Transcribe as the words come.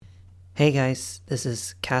Hey guys, this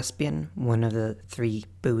is Caspian, one of the three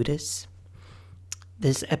Buddhists.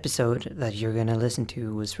 This episode that you're going to listen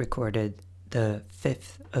to was recorded the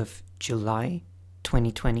 5th of July,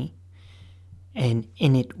 2020. And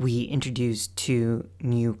in it, we introduce two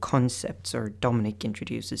new concepts, or Dominic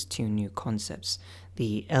introduces two new concepts,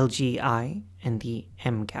 the LGI and the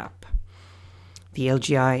MGAP. The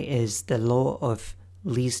LGI is the law of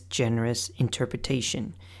least generous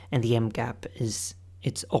interpretation, and the MGAP is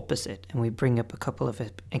its opposite, and we bring up a couple of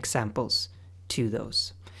examples to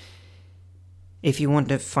those. If you want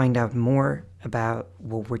to find out more about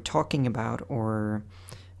what we're talking about or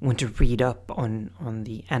want to read up on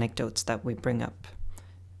the anecdotes that we bring up,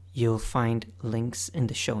 you'll find links in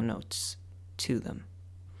the show notes to them.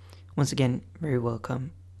 Once again, very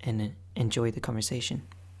welcome and enjoy the conversation.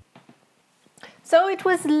 So it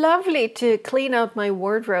was lovely to clean out my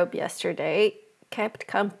wardrobe yesterday, kept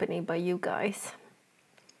company by you guys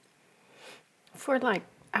for like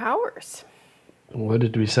hours. What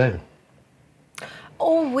did we say?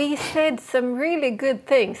 Oh, we said some really good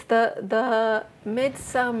things. The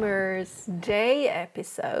Midsummer's Day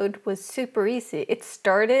episode was super easy. It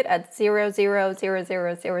started at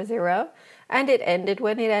 000000 and it ended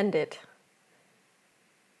when it ended.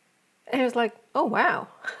 And it was like, oh wow.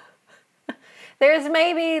 There was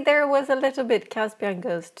a little bit Caspian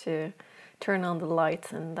goes to turn on the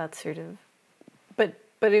lights and that sort of, but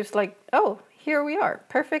it was like, oh, here we are.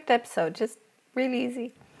 Perfect episode, just really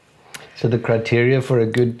easy. So the criteria for a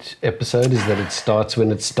good episode is that it starts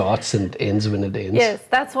when it starts and ends when it ends? Yes,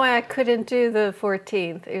 that's why I couldn't do the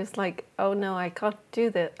 14th. It was like, oh no, I can't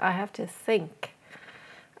do that. I have to think.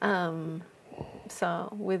 So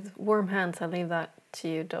with warm hands, I leave that to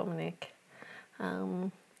you, Dominic.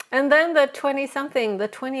 And then the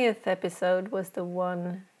 20th episode was the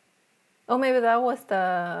one. Oh, maybe that was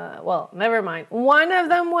well, never mind. One of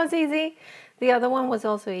them was easy. The other one was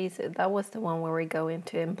also easy. That was the one where we go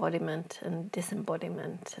into embodiment and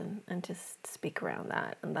disembodiment and just speak around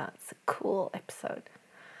that. And that's a cool episode.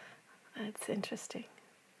 It's interesting.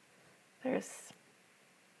 There's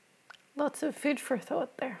lots of food for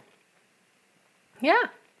thought there. Yeah.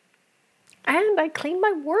 And I cleaned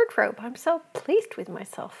my wardrobe. I'm so pleased with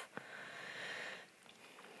myself.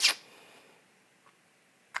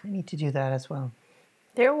 I need to do that as well.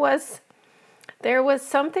 There was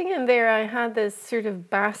something in there. I had this sort of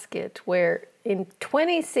basket where in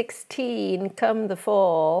 2016, come the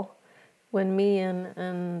fall, when me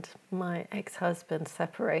and my ex-husband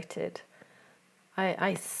separated,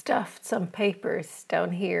 I stuffed some papers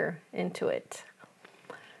down here into it.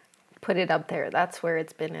 Put it up there. That's where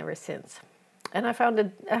it's been ever since. And I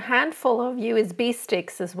found a handful of USB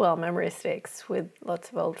sticks as well, memory sticks, with lots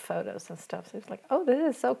of old photos and stuff. So it's like, oh,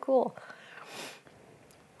 this is so cool.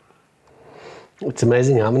 It's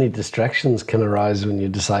amazing how many distractions can arise when you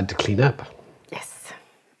decide to clean up. Yes.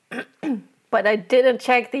 But I didn't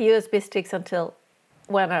check the USB sticks until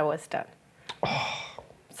when I was done. Oh,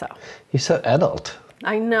 so you're so adult.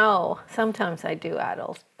 I know. Sometimes I do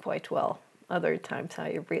adult quite well. Other times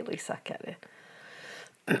I really suck at it.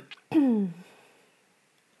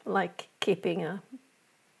 Like keeping a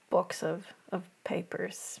box of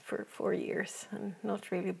papers for 4 years and not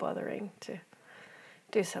really bothering to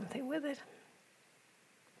do something with it.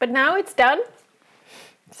 But now it's done.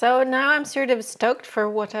 So now I'm sort of stoked for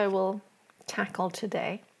what I will tackle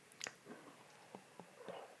today.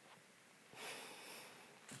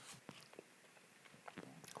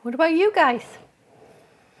 What about you guys?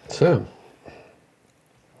 So,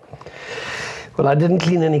 well, I didn't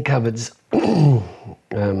clean any cupboards.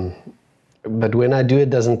 But when I do, it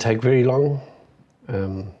doesn't take very long.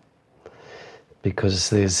 Because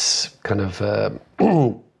there's kind of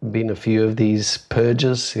been a few of these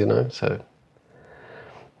purges, so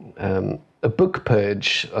a book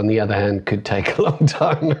purge, on the other hand, could take a long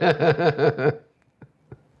time.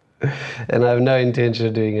 And I have no intention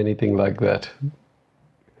of doing anything like that.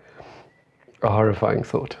 A horrifying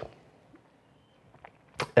thought.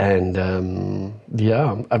 And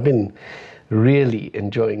I've been really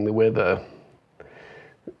enjoying the weather.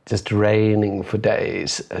 Just raining for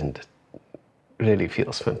days, and really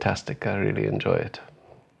feels fantastic. I really enjoy it.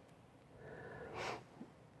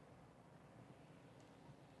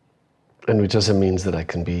 And which also means that I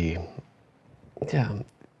can be,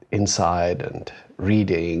 inside and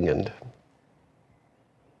reading and...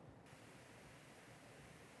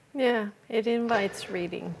 Yeah, it invites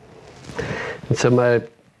reading. And so my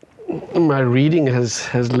reading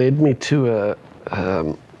has led me to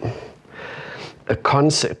a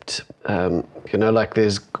concept. Like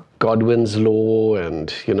there's Godwin's law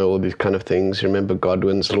and, all these kind of things. Remember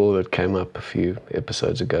Godwin's law that came up a few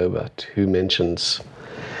episodes ago about who mentions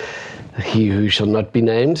he who shall not be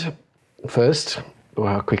named first, or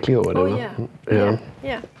how quickly, or whatever. Oh,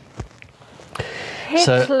 yeah.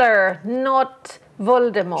 Hitler, not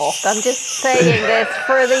Voldemort. I'm just saying this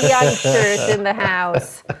for the youngsters in the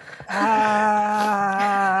house.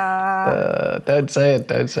 Don't say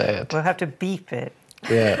it. We'll have to beep it.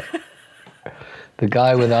 Yeah. The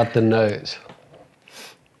guy without the nose.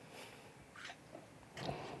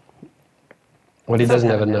 What, he doesn't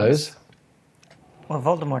have a nose? Well,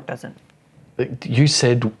 Voldemort doesn't. You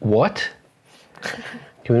said what?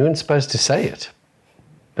 You weren't supposed to say it.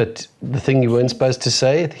 But the thing you weren't supposed to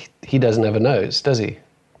say, he doesn't have a nose, does he?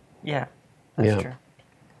 Yeah, that's true.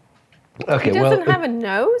 Okay, he doesn't have a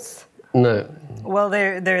nose? No. Well,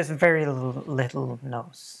 there's very little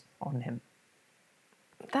nose on him.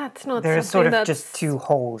 That's not There's something sort of that's... just two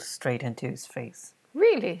holes straight into his face.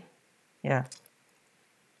 Really? Yeah.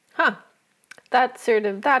 Huh. That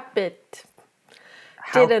bit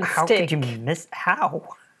didn't how stick. How could you miss...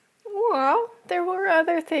 How? Well, there were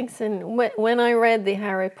other things. And when I read the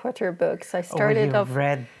Harry Potter books, I started off...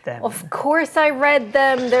 read them. Of course I read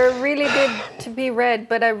them. They're really good to be read.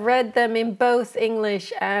 But I read them in both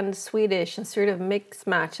English and Swedish and sort of mix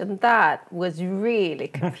match. And that was really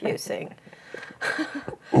confusing.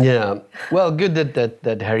 Yeah, well, good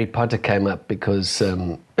that Harry Potter came up, because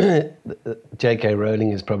J.K. Rowling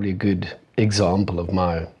is probably a good example of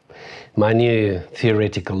my new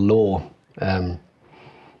theoretical law.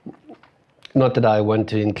 Not that I want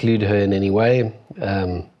to include her in any way,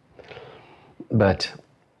 but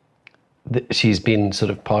she's been sort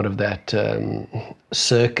of part of that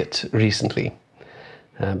circuit recently,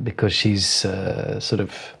 because she's sort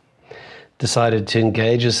of decided to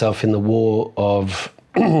engage herself in the war of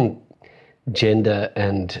gender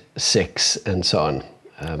and sex and so on.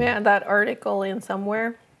 That article in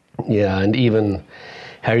somewhere. Yeah, and even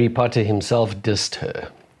Harry Potter himself dissed her.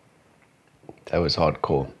 That was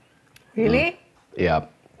hardcore. Really? Yeah.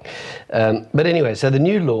 But anyway, so the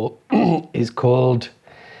new law is called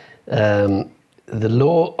the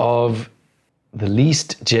Law of the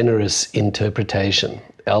Least Generous Interpretation,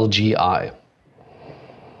 LGI.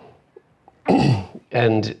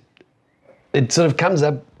 And it sort of comes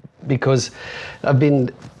up because I've been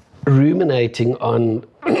ruminating on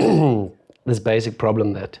this basic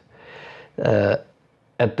problem that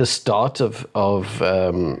at the start of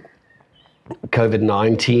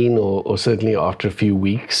COVID-19, or certainly after a few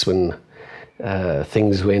weeks, when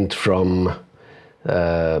things went from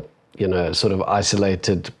sort of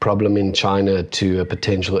isolated problem in China to a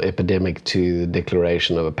potential epidemic to the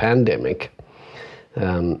declaration of a pandemic,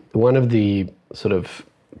 one of the sort of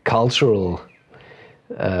cultural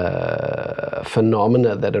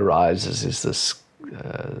phenomena that arises is this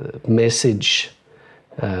message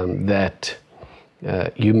that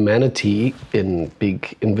humanity, in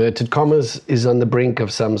big inverted commas, is on the brink of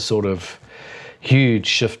some sort of huge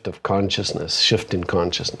shift in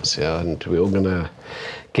consciousness, and we're all going to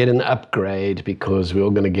get an upgrade because we're all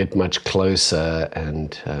going to get much closer,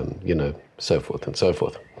 and so forth and so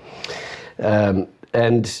forth.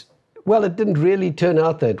 And well, it didn't really turn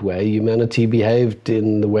out that way. Humanity behaved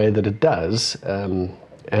in the way that it does,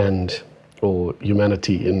 or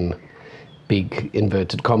humanity in big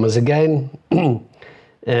inverted commas again,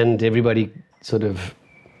 and everybody sort of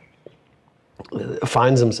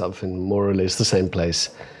finds himself in more or less the same place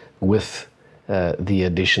with the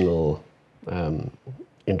additional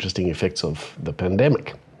interesting effects of the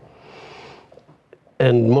pandemic.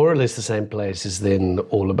 And more or less the same place is then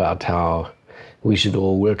all about how we should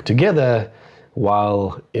all work together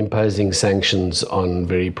while imposing sanctions on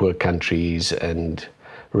very poor countries and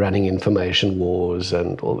running information wars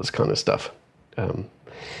and all this kind of stuff.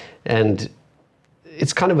 And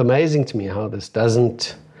it's kind of amazing to me how this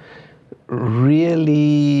doesn't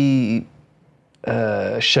really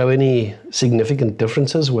show any significant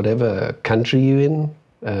differences, whatever country you're in.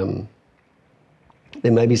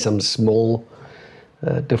 There may be some small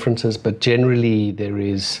differences, but generally there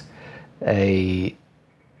is a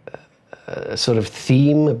sort of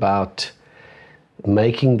theme about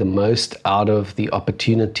making the most out of the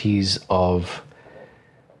opportunities of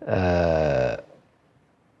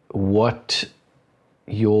what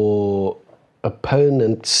your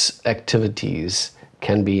opponent's activities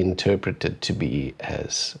can be interpreted to be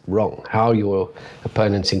as wrong. How your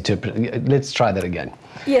opponents interpret. Let's try that again.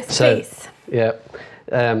 Yes, please. Yeah.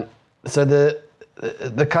 So the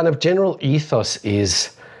kind of general ethos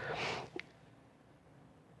is,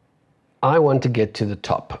 I want to get to the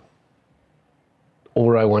top,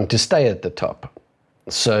 or I want to stay at the top.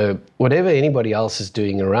 So whatever anybody else is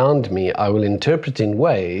doing around me, I will interpret in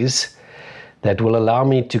ways that will allow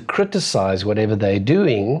me to criticize whatever they're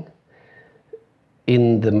doing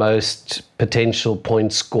in the most potential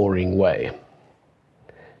point-scoring way.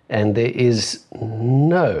 And there is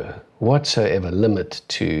no whatsoever limit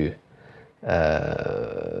to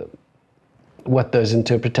what those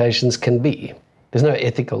interpretations can be. There's no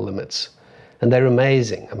ethical limits. And they're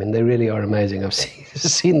amazing. I mean, they really are amazing. I've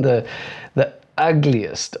seen the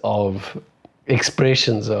ugliest of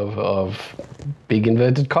expressions of big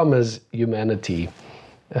inverted commas humanity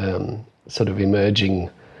sort of emerging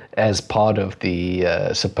as part of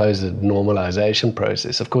the supposed normalization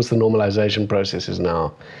process. Of course, the normalization process is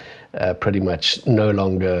now pretty much no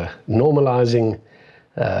longer normalizing.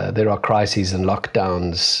 There are crises and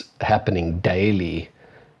lockdowns happening daily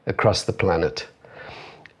across the planet.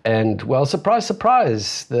 And, well, surprise,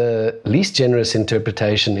 surprise, the least generous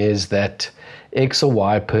interpretation is that X or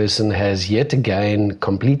Y person has yet again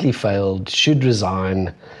completely failed, should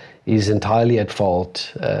resign, is entirely at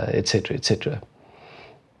fault, etc., etc.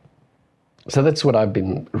 So that's what I've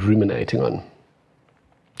been ruminating on.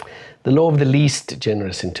 The law of the least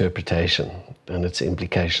generous interpretation and its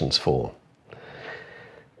implications for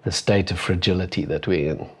the state of fragility that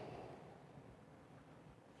we're in.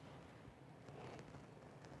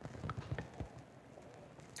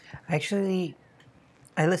 Actually,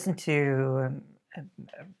 I listened to,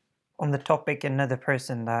 on the topic, another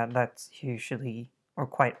person that's usually or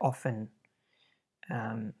quite often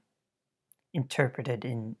interpreted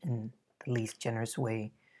in the least generous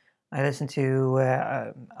way. I listened to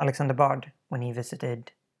Alexander Bard when he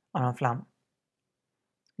visited Aron Flam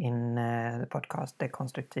in the podcast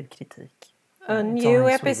Dekonstruktiv Kritik. A new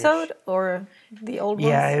episode Swedish. Or the old one?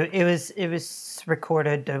 Yeah, it was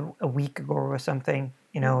recorded a week ago or something,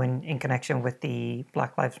 you know, in connection with the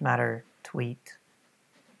Black Lives Matter tweet.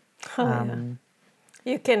 Oh, yeah.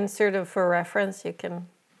 You can sort of, for reference, you can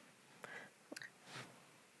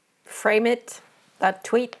frame it, that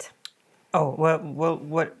tweet. Oh, well,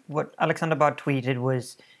 what Alexander Bard tweeted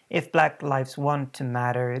was, if Black lives want to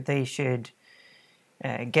matter, they should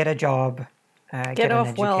get a job, get off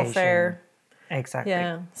an education. Welfare. Exactly.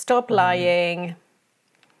 Yeah. Stop lying.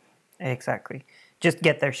 Exactly. Just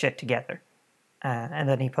get their shit together. And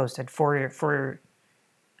then he posted four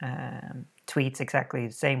tweets exactly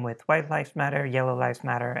the same with White Lives Matter, Yellow Lives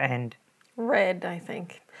Matter, and Red, I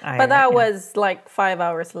think. But that was like 5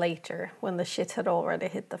 hours later when the shit had already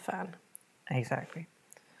hit the fan. Exactly.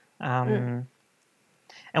 And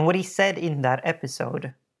what he said in that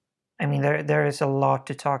episode, I mean, there is a lot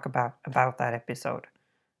to talk about that episode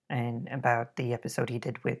and about the episode he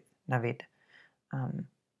did with Navid.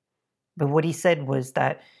 But what he said was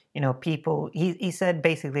that, you know, people, he said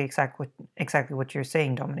basically exactly what you're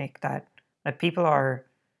saying, Dominic, that people are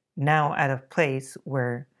now at a place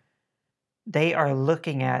where they are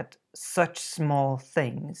looking at such small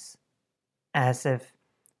things as if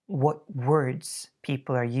what words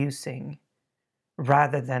people are using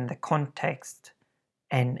rather than the context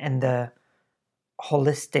and the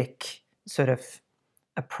holistic sort of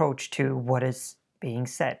approach to what is being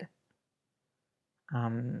said.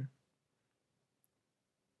 And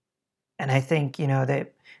I think, you know,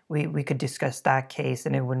 that we could discuss that case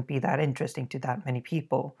and it wouldn't be that interesting to that many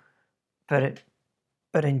people. But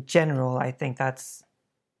in general, I think that's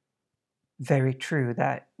very true,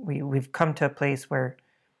 that we've come to a place where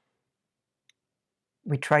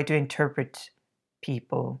we try to interpret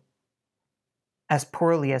people as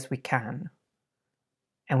poorly as we can.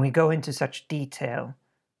 And we go into such detail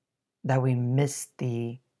that we miss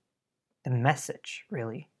the message,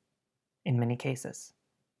 really, in many cases.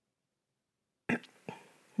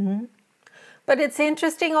 Mm-hmm. But it's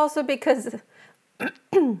interesting also because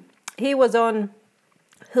he was on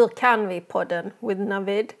Hur kan vi podden with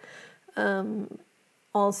Navid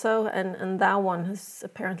also, and that one has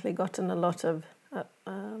apparently gotten a lot of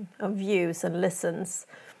views and listens.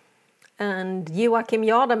 And Joakim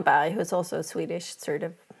Jardenberg, who's also a Swedish sort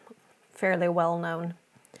of fairly well-known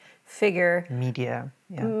figure, media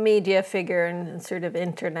figure and sort of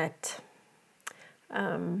internet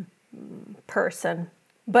person,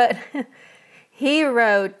 but he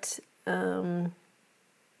wrote on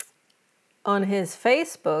his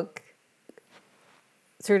Facebook,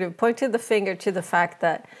 sort of pointed the finger to the fact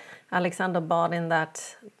that Alexander Bard in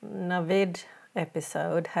that Navid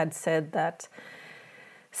episode had said that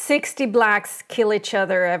 60 blacks kill each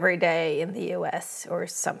other every day in the US or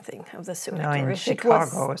something of the sort. No, in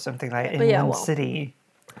Chicago or something like that, in one city.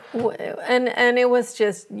 And it was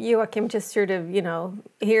just, Joachim just sort of, you know,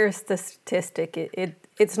 here's the statistic.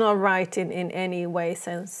 It it's not right in any way,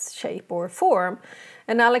 sense, shape, or form.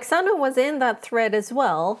 And Alexander was in that thread as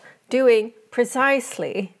well, doing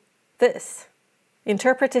precisely this.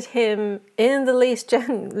 Interpreted him in the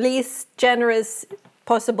least generous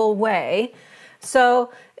possible way.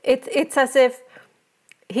 So it's as if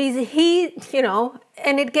he you know,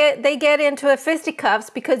 and they get into a fisticuffs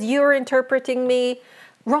because you're interpreting me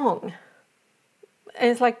wrong.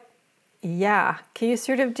 And it's like, yeah, can you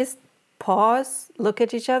sort of just pause, look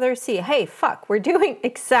at each other, see, hey, fuck, we're doing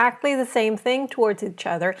exactly the same thing towards each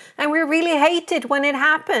other, and we really hate it when it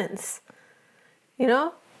happens, you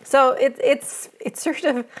know? So it's sort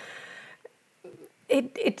of,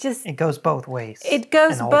 it just... It goes both ways. It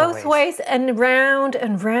goes both ways and round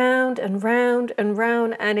and round and round and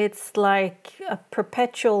round, and it's like a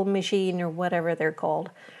perpetual machine or whatever they're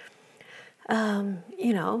called.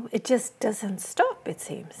 You know, it just doesn't stop, it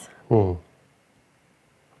seems.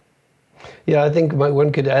 Yeah, I think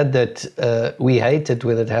one could add that we hate it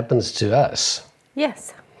when it happens to us.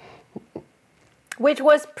 Yes. Which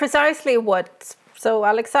was precisely what... So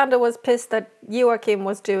Alexander was pissed that Joachim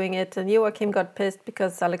was doing it, and Joachim got pissed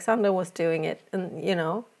because Alexander was doing it. And, you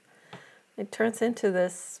know, it turns into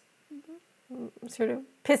this sort of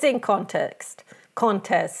pissing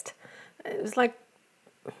contest. It was like...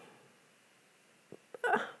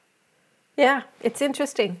 yeah, it's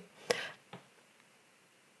interesting.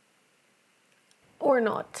 Or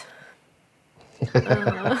not.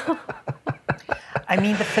 I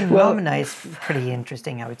mean, the phenomena is pretty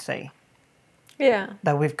interesting, I would say. Yeah.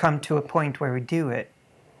 That we've come to a point where we do it.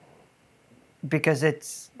 Because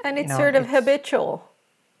it's... And it's sort of habitual.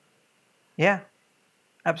 Yeah,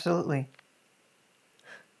 absolutely.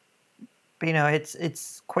 But, you know,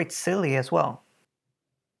 it's quite silly as well.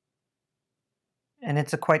 And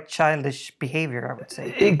it's a quite childish behavior, I would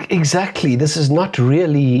say. Exactly. This is not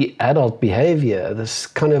really adult behavior. This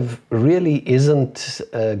kind of really isn't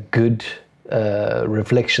a good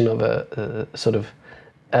reflection of a sort of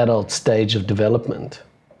adult stage of development.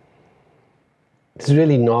 It's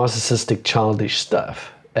really narcissistic, childish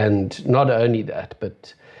stuff. And not only that,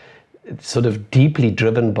 but it's sort of deeply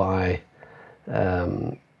driven by,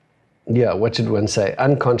 what should one say?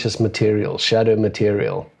 Unconscious material, shadow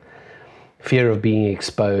material. Fear of being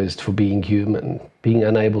exposed for being human, being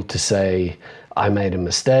unable to say, I made a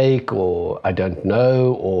mistake, or I don't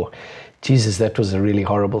know, or Jesus, that was a really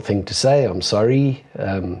horrible thing to say, I'm sorry,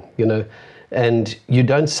 you know. And you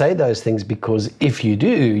don't say those things because if you do,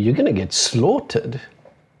 you're going to get slaughtered.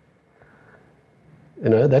 You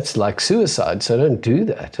know, that's like suicide, so don't do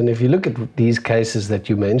that. And if you look at these cases that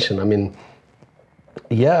you mentioned, I mean,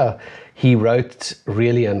 yeah, he wrote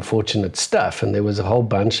really unfortunate stuff, and there was a whole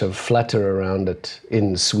bunch of flutter around it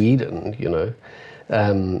in Sweden, you know.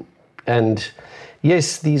 And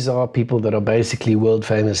yes, these are people that are basically world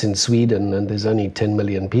famous in Sweden, and there's only 10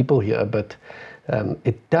 million people here, but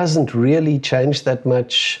it doesn't really change that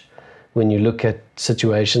much when you look at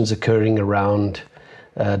situations occurring around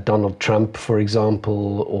Donald Trump, for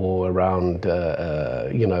example, or around,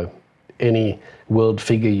 you know, any world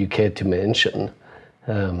figure you care to mention.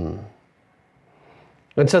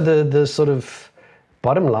 And so the sort of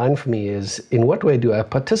bottom line for me is, in what way do I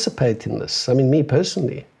participate in this? I mean, me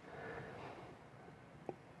personally.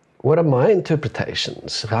 What are my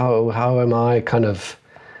interpretations? How am I kind of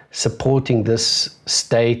supporting this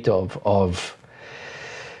state of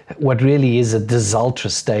what really is a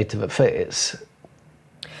disastrous state of affairs?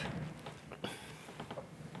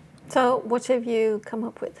 So what have you come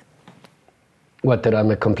up with? What, that I'm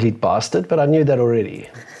a complete bastard? But I knew that already.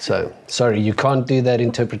 So, sorry, you can't do that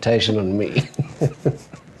interpretation on me.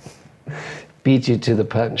 Beat you to the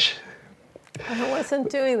punch. I wasn't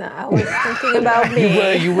doing that. I was thinking about me.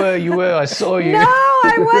 You were. I saw you. No,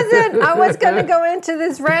 I wasn't. I was going to go into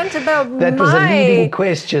this rant about that was a leading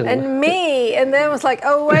question. And me. And then I was like,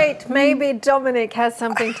 oh, wait, maybe Dominic has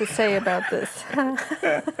something to say about this.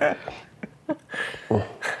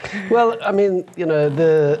 Well, I mean, you know,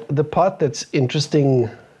 the part that's interesting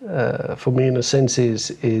for me in a sense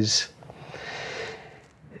is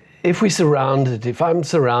if I'm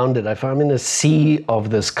surrounded, if I'm in a sea of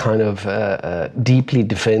this kind of deeply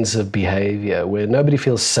defensive behavior where nobody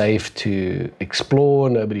feels safe to explore,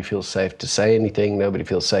 nobody feels safe to say anything, nobody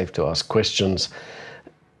feels safe to ask questions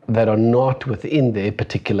that are not within their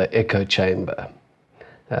particular echo chamber.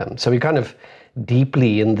 So we kind of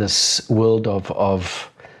deeply in this world of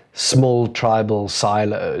small tribal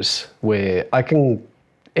silos where I can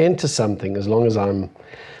enter something as long as I'm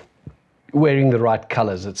wearing the right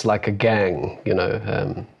colors. It's like a gang, you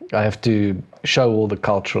know. I have to show all the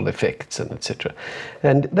cultural effects and etc.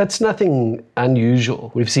 And that's nothing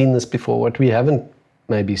unusual. We've seen this before. What we haven't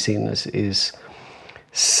may be seen as is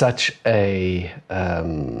such a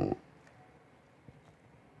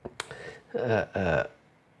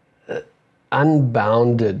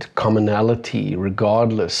unbounded commonality,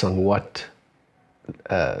 regardless on what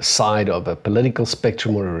side of a political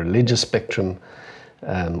spectrum or a religious spectrum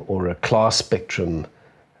or a class spectrum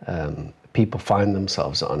people find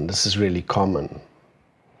themselves on. This is really common.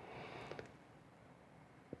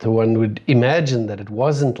 So one would imagine that it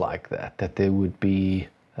wasn't like that, that there would be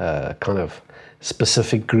kind of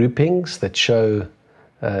specific groupings that show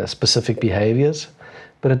specific behaviors.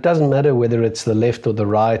 But it doesn't matter whether it's the left or the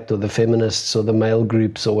right or the feminists or the male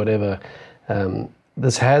groups or whatever.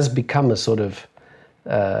 This has become a sort of,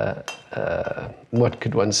 what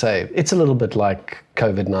could one say? It's a little bit like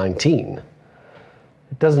COVID-19.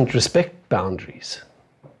 It doesn't respect boundaries.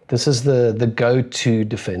 This is the go-to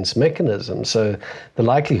defense mechanism. So the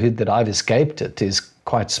likelihood that I've escaped it is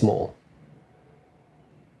quite small.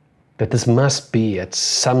 But this must be at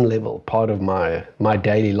some level part of my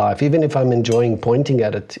daily life. Even if I'm enjoying pointing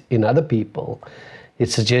at it in other people, it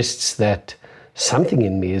suggests that something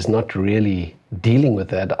in me is not really dealing with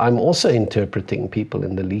that. I'm also interpreting people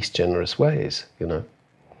in the least generous ways, you know.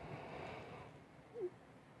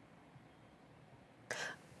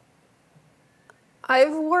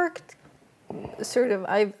 I've worked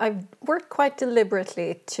quite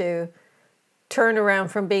deliberately to turn around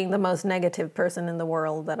from being the most negative person in the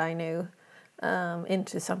world that I knew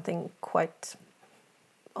into something quite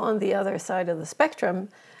on the other side of the spectrum.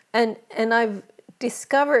 And I've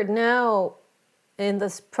discovered now in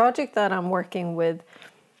this project that I'm working with,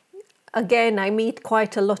 again, I meet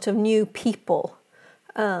quite a lot of new people,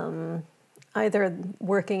 either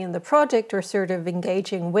working in the project or sort of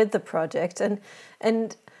engaging with the project.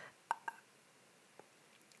 And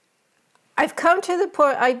I've come to the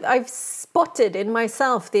point, I've spotted in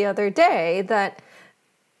myself the other day that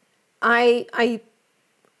I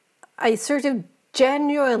sort of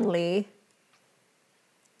genuinely,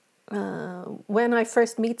 when I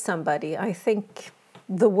first meet somebody, I think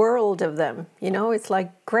the world of them. You know, it's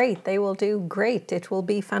like, great, they will do great. It will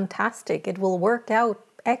be fantastic. It will work out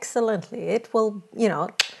excellently. It will, you know,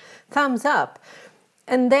 thumbs up.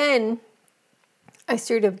 And then I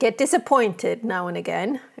sort of get disappointed now and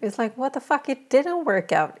again. It's like, what the fuck? It didn't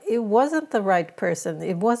work out. It wasn't the right person.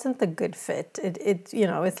 It wasn't the good fit. It you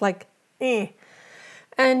know, it's like, eh.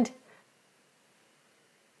 And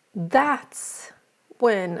that's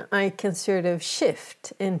when I can sort of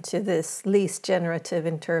shift into this least generative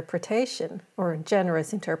interpretation or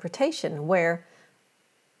generous interpretation where,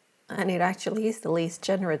 and it actually is the least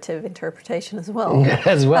generative interpretation as well.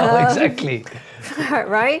 As well, exactly.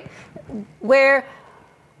 Right? Where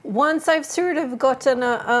once I've sort of gotten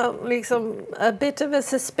a bit of a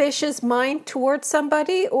suspicious mind towards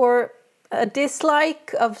somebody or a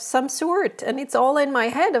dislike of some sort, and it's all in my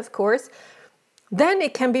head, of course, then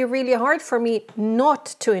it can be really hard for me not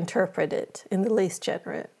to interpret it in the least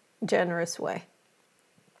generous way.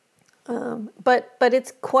 But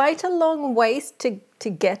it's quite a long ways to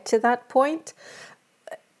get to that point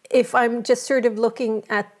if I'm just sort of looking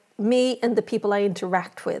at me and the people I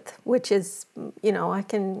interact with, which is, you know, I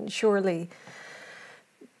can surely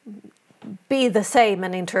be the same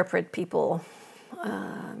and interpret people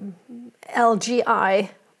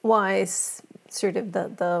LGI-wise, sort of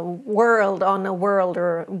the world on a world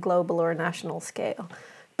or global or national scale.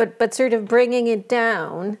 But sort of bringing it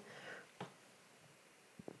down,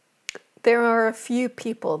 there are a few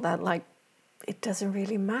people that, like, it doesn't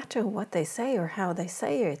really matter what they say or how they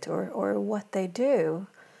say it or what they do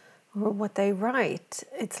or what they write.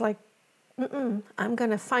 It's like, I'm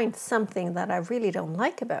going to find something that I really don't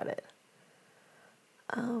like about it.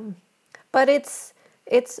 But it's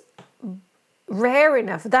rare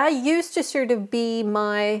enough. That used to be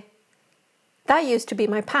my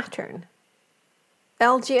pattern.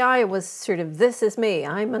 LGI was sort of, this is me.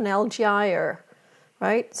 I'm an LGIer,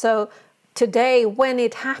 right? So today, when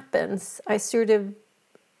it happens, I sort of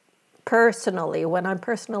personally, when I'm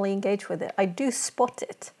personally engaged with it, I do spot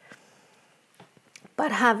it,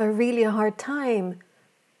 but have a really hard time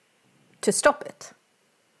to stop it.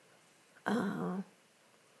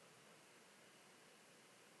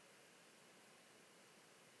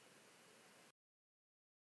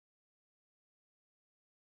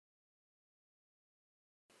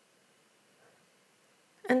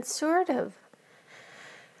 And sort of,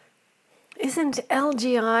 isn't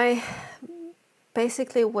LGI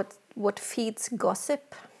basically what feeds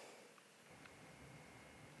gossip?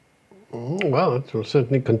 Well, it will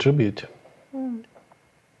certainly contribute.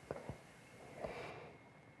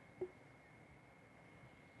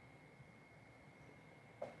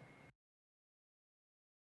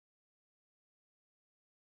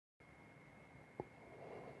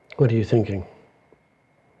 What are you thinking,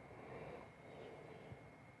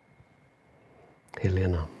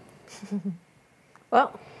 Helena?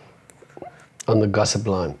 Well, On the gossip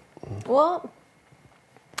line. well,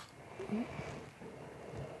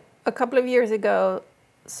 a couple of years ago,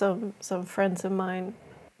 some friends of mine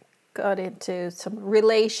got into some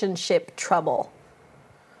relationship trouble.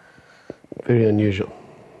 Very unusual.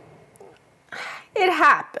 It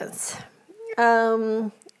happens.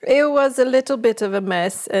 It was a little bit of a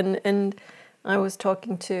mess, and I was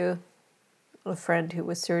talking to a friend who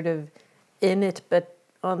was sort of in it, but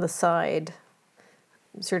on the side,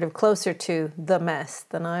 sort of closer to the mess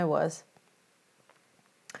than I was.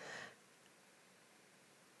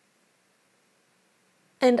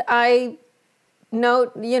 And I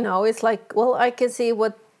note, it's like, well, I can see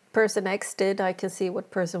what person X did, I can see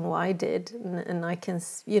what person Y did, and I can,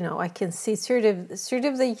 I can see sort of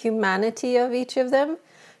the humanity of each of them,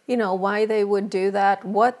 why they would do that,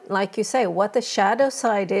 what, like you say, what the shadow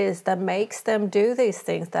side is that makes them do these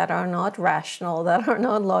things that are not rational, that are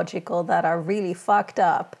not logical, that are really fucked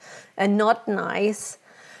up and not nice.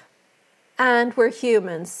 And we're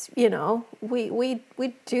humans, we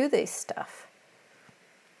do this stuff.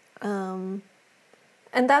 And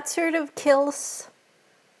that sort of kills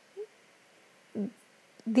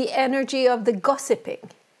the energy of the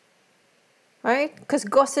gossiping, right? Because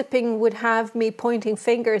gossiping would have me pointing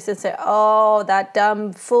fingers and say, oh, that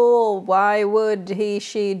dumb fool, why would he,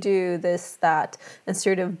 she do this, that, and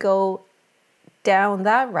sort of go down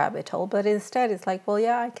that rabbit hole. But instead it's like, well,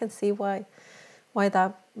 yeah, I can see why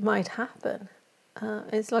that might happen.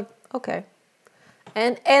 It's like, okay.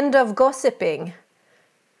 And end of gossiping.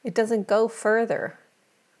 It doesn't go further.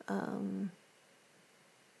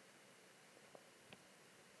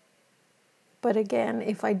 But again,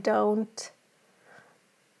 if I don't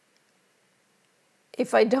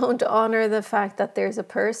honor the fact that there's a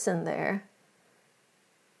person there,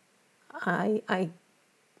 I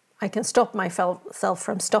can stop myself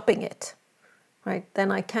from stopping it, right?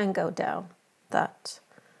 Then I can go down that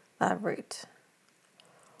route,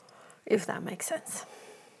 if that makes sense.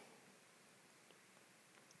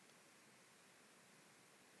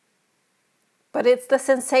 But it's the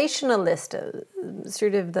sensationalist,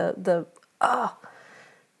 sort of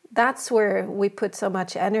that's where we put so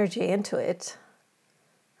much energy into it.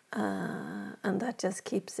 And that just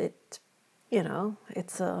keeps it,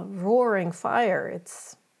 it's a roaring fire.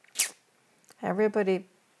 It's everybody,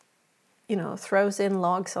 throws in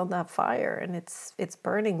logs on that fire and it's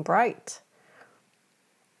burning bright.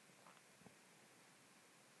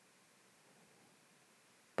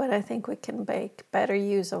 But I think we can make better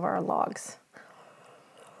use of our logs.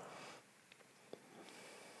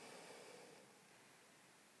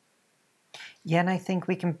 Yeah, and I think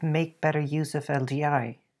we can make better use of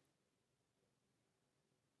LGI.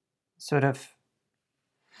 Sort of,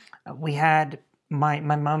 we had, my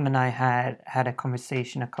mum and I had a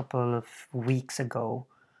conversation a couple of weeks ago.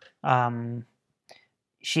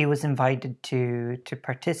 She was invited to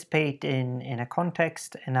participate in a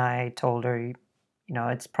context, and I told her,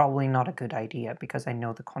 it's probably not a good idea because I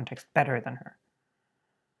know the context better than her.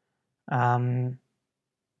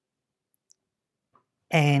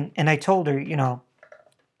 And I told her,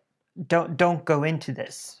 don't go into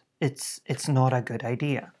this. It's not a good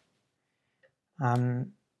idea.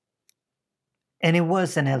 And it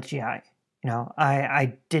was an LGI.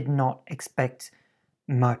 I did not expect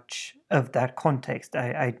much of that context.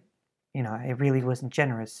 I really wasn't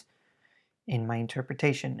generous in my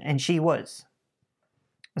interpretation, and she was.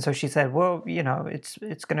 And so she said, well,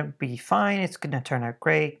 it's going to be fine. It's going to turn out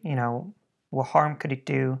great. What harm could it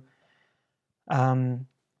do? And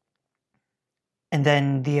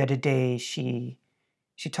then the other day she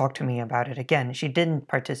talked to me about it again. She didn't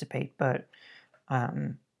participate, but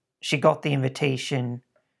she got the invitation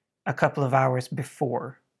a couple of hours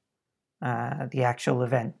before the actual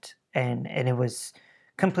event, and it was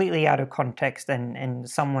completely out of context, and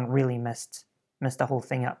someone really messed the whole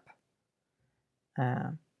thing up.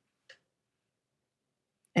 And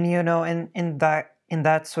in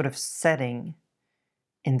that sort of setting,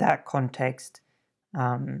 in that context,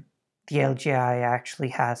 the LGI actually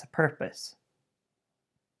has a purpose.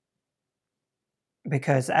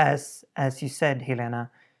 Because as you said,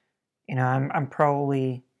 Helena, I'm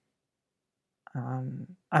probably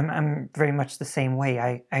I'm very much the same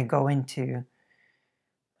way. I go into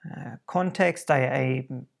context. I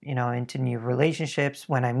into new relationships.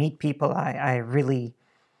 When I meet people, I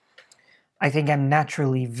think I'm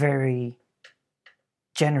naturally very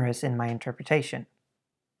generous in my interpretation.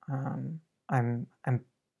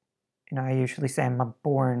 I usually say I'm a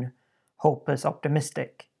born hopeless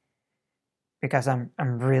optimistic. because I'm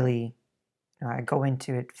really, I go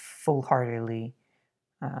into it full-heartedly,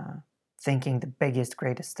 thinking the biggest,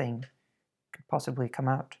 greatest thing could possibly come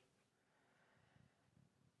out.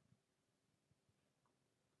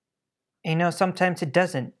 Sometimes it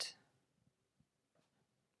doesn't.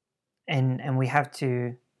 And we have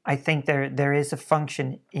to, I think there is a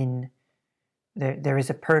function in, there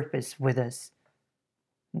is a purpose with us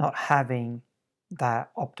not having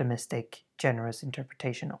that optimistic, generous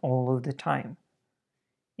interpretation all of the time.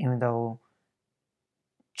 Even though,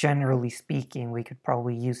 generally speaking, we could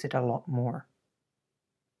probably use it a lot more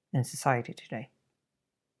in society today.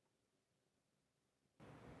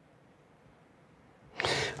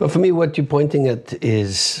 Well, for me, what you're pointing at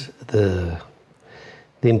is the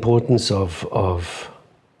importance of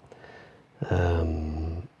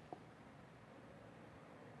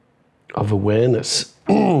awareness,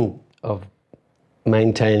 of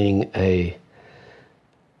maintaining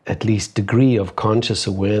at least degree of conscious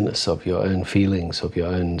awareness of your own feelings, of your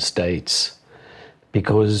own states,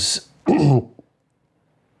 because the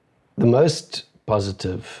most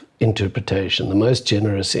positive interpretation, the most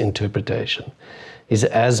generous interpretation, is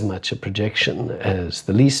as much a projection as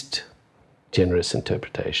the least generous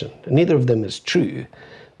interpretation. And neither of them is true.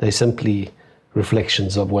 They're simply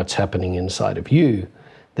reflections of what's happening inside of you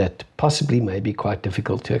that possibly may be quite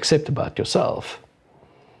difficult to accept about yourself.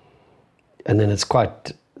 And then it's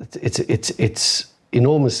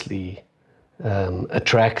enormously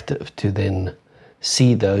attractive to then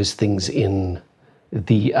see those things in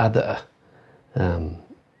the other.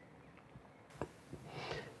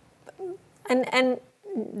 And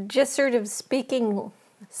just sort of speaking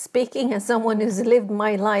as someone who's lived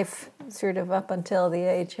my life sort of up until the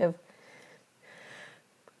age of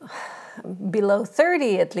below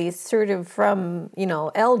 30 at least, sort of from,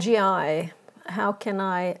 LGI, how can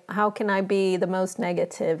I be the most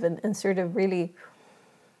negative, and sort of really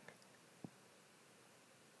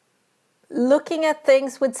looking at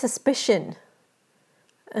things with suspicion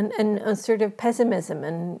and sort of pessimism,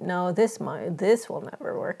 and no, this will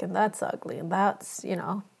never work, and that's ugly, and that's,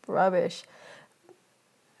 rubbish.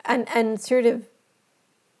 And sort of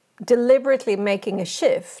deliberately making a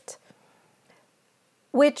shift,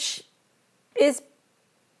 which is,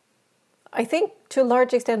 I think, to a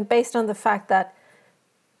large extent based on the fact that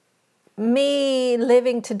me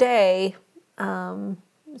living today,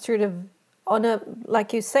 sort of on a,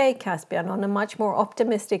 like you say, Caspian, on a much more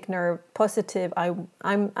optimistic nerve, positive.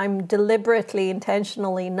 I'm deliberately,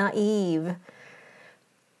 intentionally naive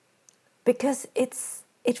because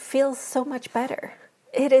it feels so much better.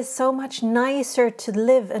 It is so much nicer to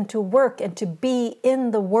live and to work and to be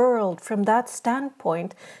in the world from that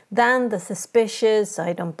standpoint than the suspicious,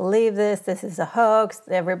 I don't believe this is a hoax,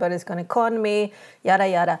 everybody's going to con me, yada,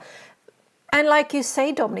 yada. And like you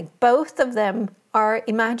say, Dominic, both of them are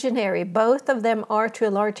imaginary. Both of them are, to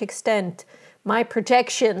a large extent, my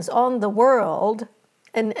projections on the world.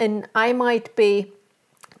 And I might be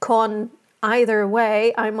con either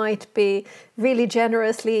way. I might be really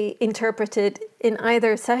generously interpreted in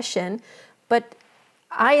either session, but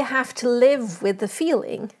I have to live with the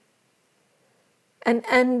feeling.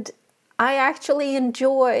 And I actually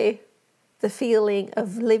enjoy the feeling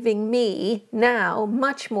of living me now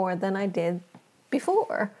much more than I did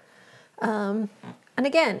before. And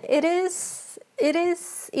again, it is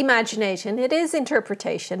imagination, it is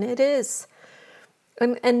interpretation, it is,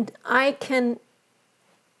 and I can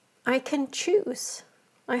choose.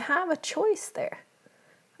 I have a choice there.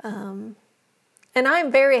 And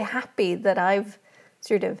I'm very happy that I've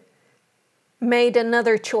sort of made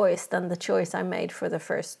another choice than the choice I made for the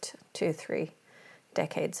first 2-3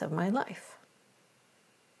 decades of my life.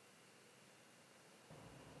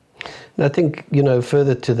 And I think,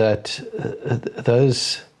 further to that,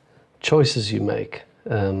 those choices you make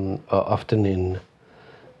are often in,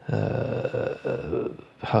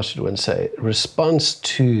 how should one say, response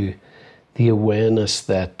to the awareness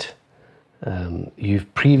that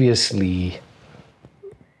you've previously,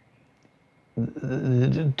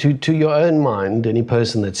 to your own mind, any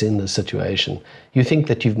person that's in this situation, you think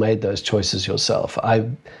that you've made those choices yourself.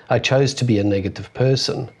 I chose to be a negative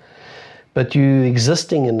person, but you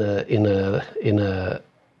existing in a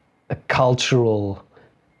cultural,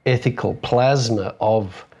 ethical plasma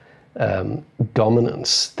of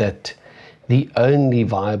dominance, that the only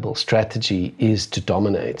viable strategy is to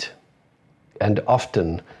dominate. And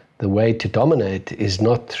often the way to dominate is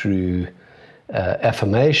not through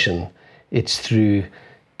affirmation, it's through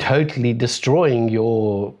totally destroying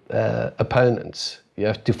your opponents. You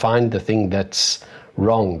have to find the thing that's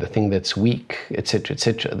wrong, the thing that's weak, etc.,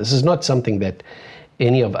 etc. This is not something that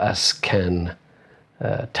any of us can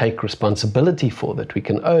take responsibility for, that we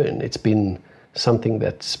can own. It's been something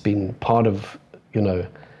that's been part of,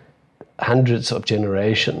 hundreds of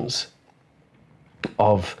generations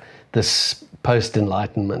of this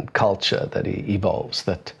post-Enlightenment culture that evolves,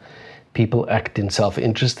 that people act in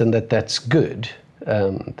self-interest, and that's good,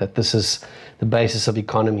 that this is the basis of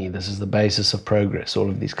economy, this is the basis of progress, all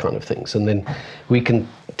of these kind of things. And then we can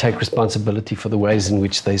take responsibility for the ways in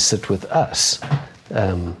which they sit with us.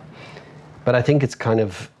 But I think it's kind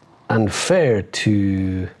of unfair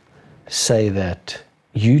to say that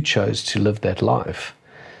you chose to live that life,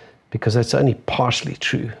 because that's only partially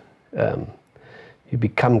true. You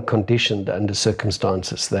become conditioned under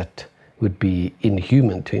circumstances that would be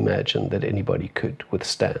inhuman to imagine that anybody could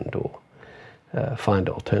withstand or find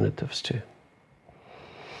alternatives to.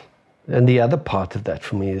 And the other part of that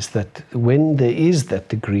for me is that when there is that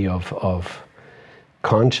degree of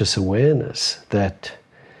conscious awareness, that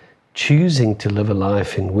choosing to live a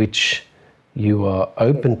life in which you are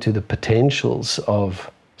open to the potentials of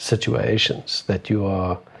situations, that you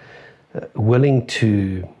are willing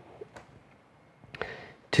to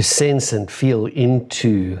sense and feel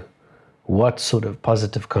into what sort of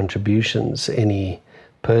positive contributions any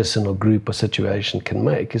person or group or situation can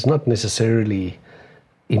make, is not necessarily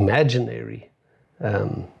imaginary,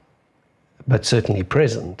 but certainly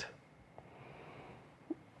present.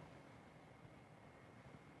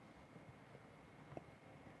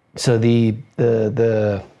 So the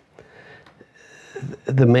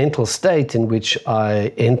mental state in which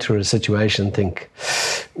I enter a situation and think,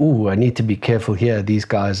 ooh, I need to be careful here, these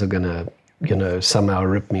guys are going to, somehow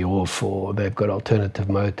rip me off, or they've got alternative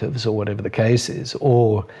motives, or whatever the case is,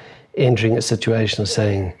 or entering a situation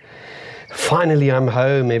saying, finally I'm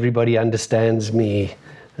home, everybody understands me,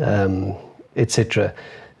 etc.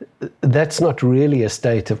 That's not really a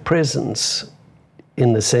state of presence,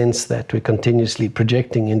 in the sense that we're continuously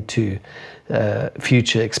projecting into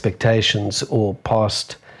future expectations or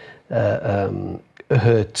past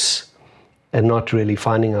hurts, and not really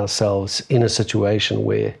finding ourselves in a situation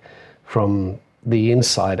where from the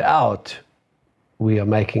inside out we are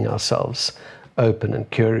making ourselves open and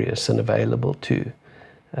curious and available to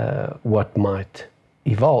what might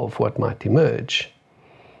evolve, what might emerge.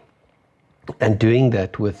 And doing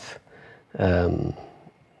that with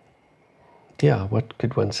what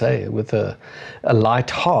could one say? With a light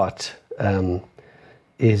heart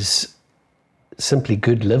is simply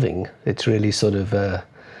good living. It's really sort of a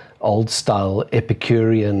old-style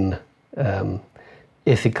Epicurean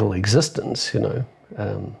ethical existence,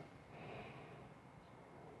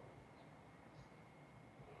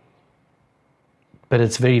 But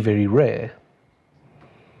it's very, very rare.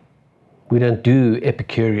 We don't do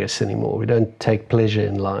Epicurus anymore. We don't take pleasure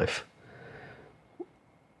in life.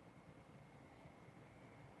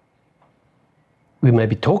 We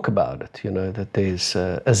maybe talk about it, that there's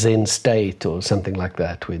a Zen state or something like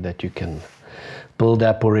that, that you can build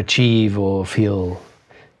up or achieve or feel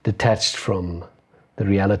detached from the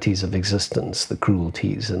realities of existence, the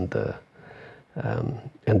cruelties and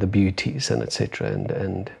the beauties and etc.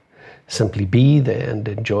 and simply be there and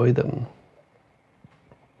enjoy them.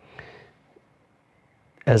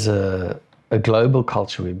 As a global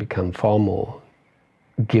culture, we become far more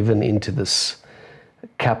given into this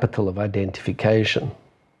capital of identification.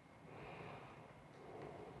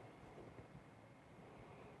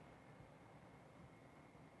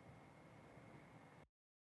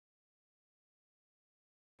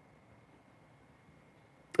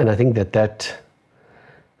 And I think that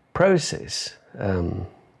process on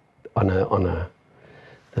the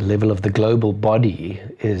level of the global body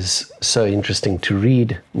is so interesting to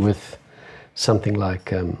read with something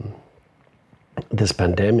like this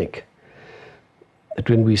pandemic. That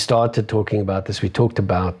when we started talking about this, we talked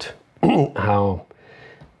about how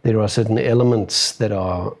there are certain elements that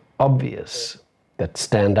are obvious, that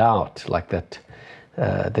stand out, like that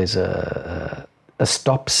there's a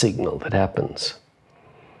stop signal that happens,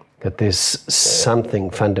 that there's something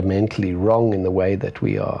fundamentally wrong in the way that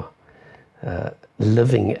we are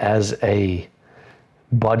living as a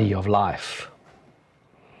body of life.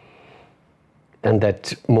 And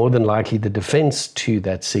that more than likely the defense to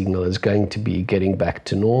that signal is going to be getting back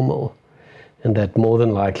to normal. And that more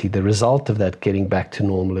than likely the result of that getting back to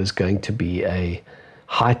normal is going to be a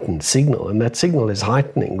heightened signal. And that signal is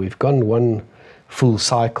heightening. We've gone one full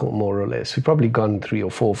cycle, more or less. We've probably gone 3 or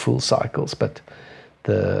 4 full cycles, but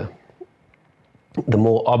the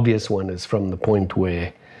more obvious one is from the point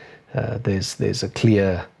where there's a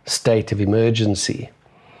clear state of emergency.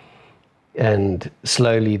 And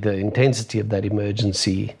slowly the intensity of that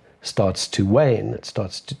emergency starts to wane, it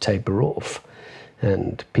starts to taper off.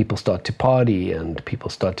 and people start to party, and people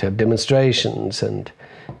start to have demonstrations, and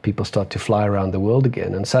people start to fly around the world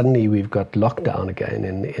again. And suddenly we've got lockdown again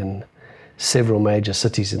in several major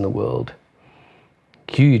cities in the world.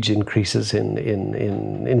 Huge increases in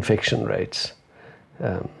infection rates.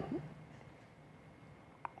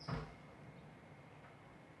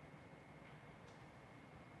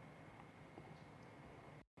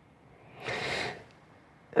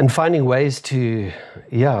 And finding ways to,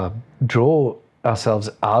 draw ourselves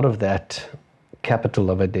out of that capital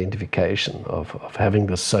of identification, of having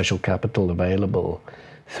this social capital available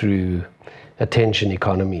through attention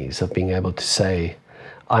economies, of being able to say,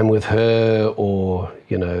 I'm with her, or,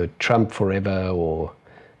 Trump forever, or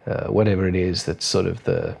whatever it is that's sort of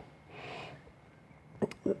the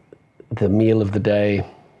meal of the day,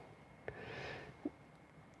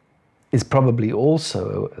 is probably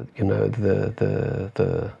also,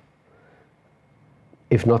 the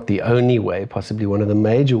if not the only way, possibly one of the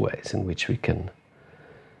major ways in which we can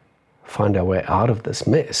find our way out of this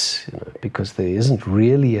mess, because there isn't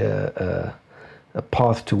really a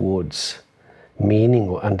path towards meaning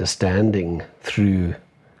or understanding through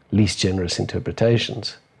least generous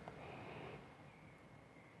interpretations.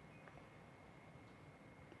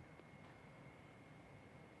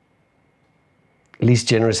 Least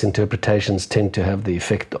generous interpretations tend to have the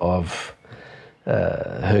effect of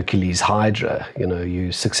Hercules' Hydra.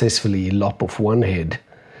 You successfully lop off one head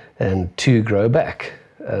and two grow back.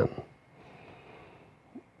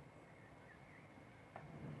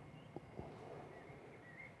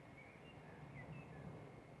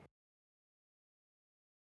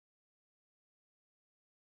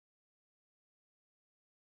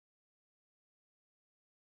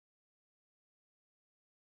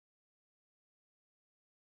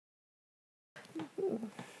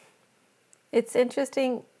 It's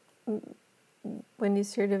interesting when you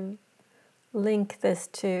sort of link this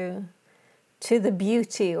to the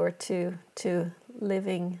beauty, or to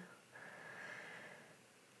living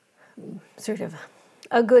sort of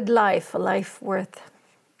a good life, a life worth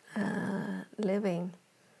living.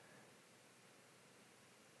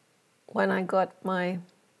 When I got my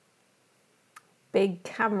big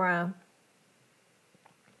camera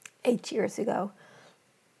 8 years ago,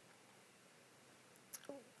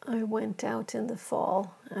 I went out in the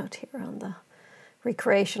fall, out here on the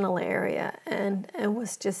recreational area, and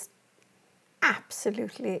was just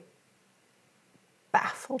absolutely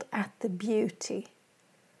baffled at the beauty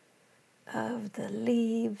of the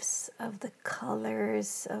leaves, of the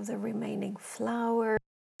colors, of the remaining flowers,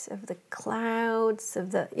 of the clouds, of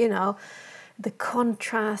the, the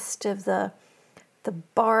contrast of the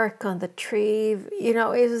bark on the tree. It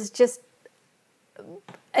was just,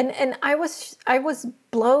 and I was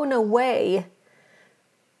blown away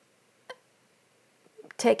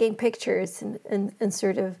taking pictures and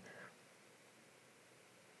sort of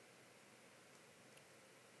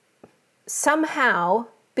somehow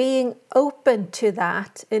being open to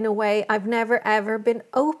that in a way I've never ever been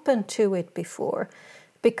open to it before.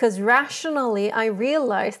 Because rationally I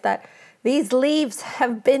realized that these leaves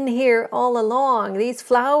have been here all along. These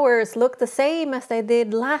flowers look the same as they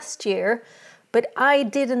did last year, but I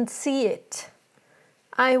didn't see it.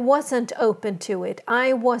 I wasn't open to it.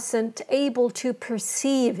 I wasn't able to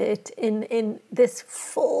perceive it in this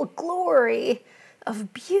full glory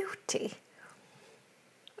of beauty.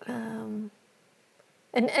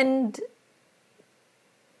 And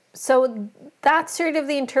so that's sort of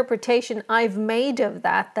the interpretation I've made of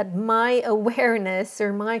that my awareness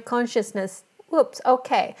or my consciousness,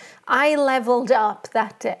 I leveled up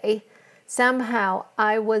that day. Somehow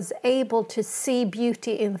I was able to see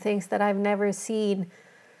beauty in things that I've never seen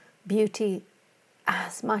beauty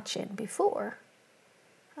as much in before.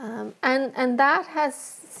 And that has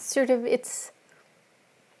sort of,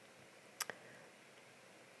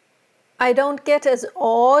 I don't get as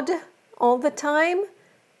awed all the time,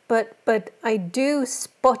 but I do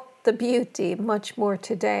spot the beauty much more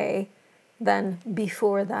today than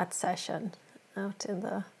before that session out in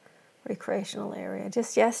the recreational area.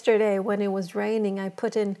 Just yesterday when it was raining, I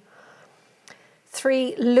put in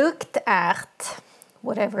 3 luchtaart,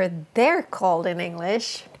 whatever they're called in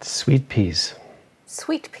English. Sweet peas.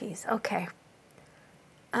 Sweet peas, okay.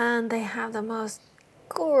 And they have the most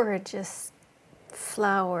gorgeous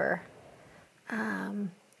flower,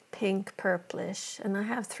 pink, purplish. And I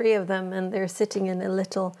have 3 of them, and they're sitting in a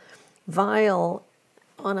little vial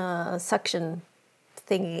on a suction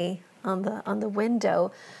thingy on the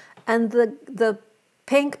window. And the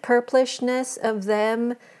pink purplishness of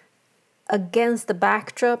them against the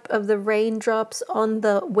backdrop of the raindrops on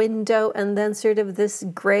the window, and then sort of this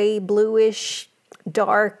gray bluish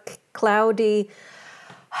dark, cloudy.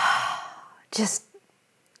 Just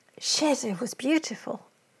shit, it was beautiful.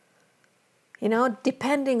 You know,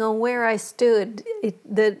 depending on where I stood,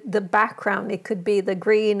 the background, it could be the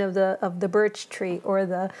green of the birch tree or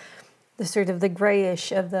the sort of the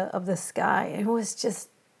grayish of the sky. It was just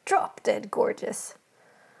drop dead gorgeous.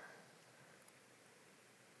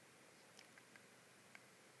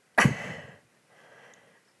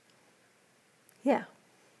 Yeah.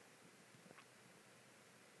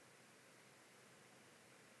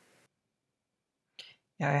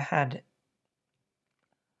 Yeah, I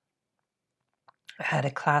had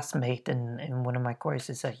a classmate in one of my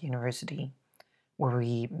courses at university where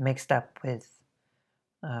we mixed up with,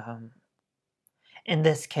 in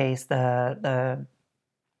this case, the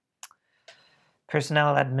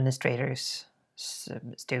personnel administrators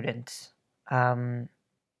students.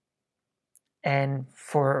 And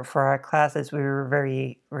for our classes, we were a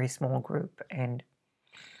very small group, and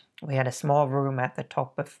we had a small room at the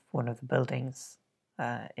top of one of the buildings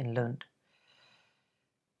in Lund.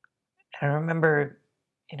 I remember,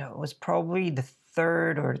 it was probably the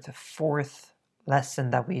third or the fourth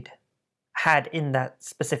lesson that we'd had in that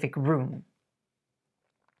specific room.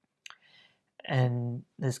 And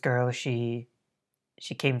this girl, she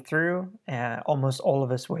came through. Almost all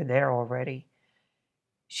of us were there already.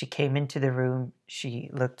 She came into the room. She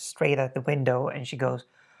looked straight at the window and she goes,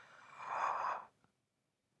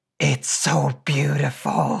 "It's so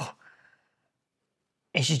beautiful."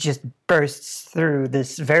 And she just bursts through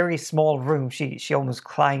this very small room. She almost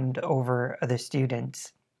climbed over other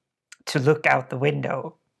students to look out the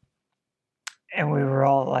window. And we were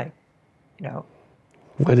all like,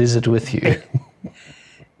 What is it with you?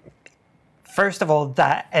 First of all,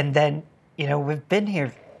 that, and then, we've been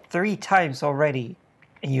here 3 times already,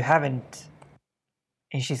 and you haven't.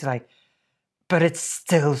 And she's like, "But it's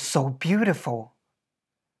still so beautiful."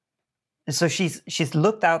 And so she's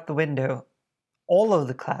looked out the window all of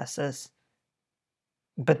the classes,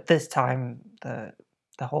 but this time the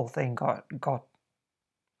whole thing got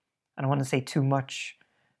I don't want to say too much,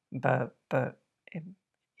 but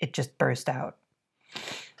it just burst out.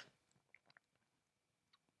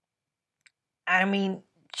 I mean,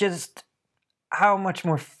 just how much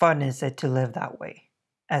more fun is it to live that way,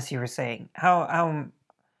 as you were saying? How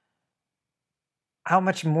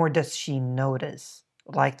much more does she notice,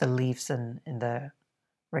 like the leaves in the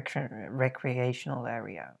recreational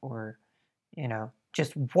area, or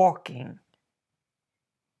just walking?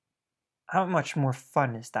 How much more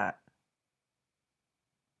fun is that?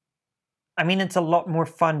 I mean, it's a lot more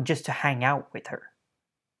fun just to hang out with her,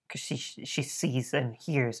 because she sees and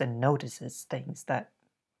hears and notices things that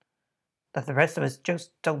the rest of us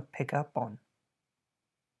just don't pick up on.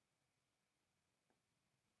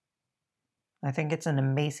 I think it's an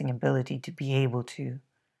amazing ability to be able to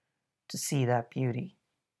see that beauty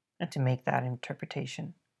and to make that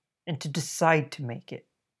interpretation and to decide to make it,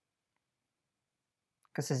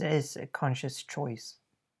 because it is a conscious choice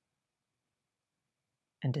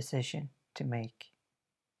and decision to make.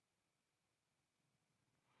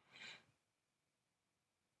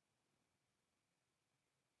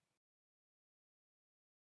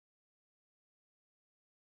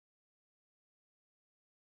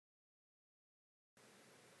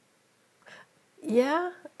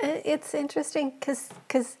 Yeah, it's interesting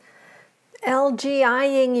because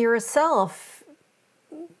LGIing yourself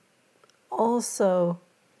also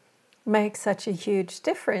makes such a huge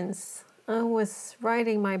difference. I was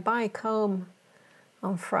riding my bike home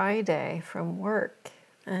on Friday from work,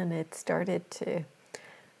 and it started to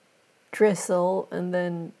drizzle, and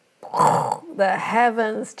then the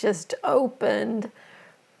heavens just opened,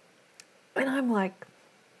 and I'm like,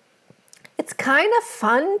 it's kind of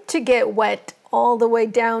fun to get wet all the way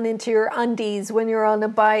down into your undies when you're on a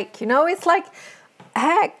bike. It's like,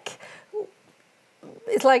 heck,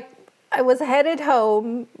 it's like I was headed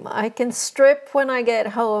home. I can strip when I get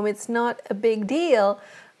home. It's not a big deal.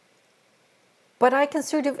 But I can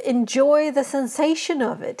sort of enjoy the sensation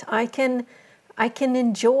of it. I can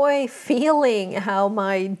enjoy feeling how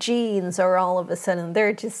my jeans are all of a sudden,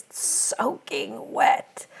 they're just soaking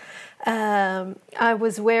wet. I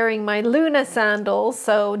was wearing my Luna sandals,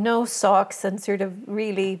 so no socks and sort of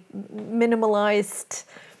really minimalized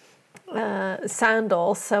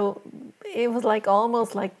sandals. So it was like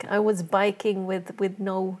almost like I was biking with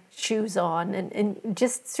no shoes on, and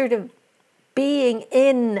just sort of being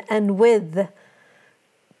in and with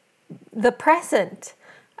the present.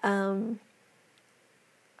 And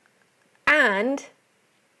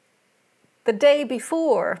the day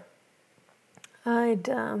before,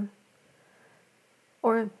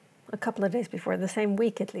 a couple of days before, the same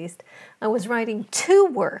week at least, I was riding to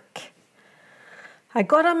work. I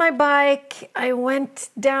got on my bike, I went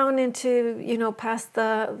down into, past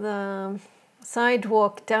the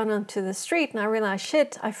sidewalk down onto the street, and I realized,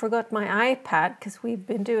 shit, I forgot my iPad, because we've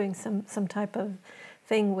been doing some type of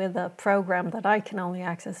thing with a program that I can only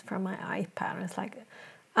access from my iPad. And it's like,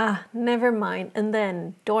 never mind. And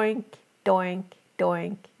then doink, doink,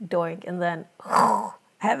 doink, doink, and then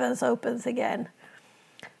heavens opens again.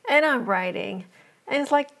 And I'm riding, and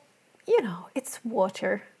it's like, it's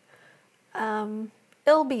water.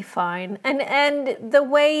 It'll be fine. And the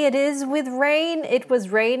way it is with rain, it was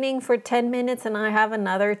raining for 10 minutes and I have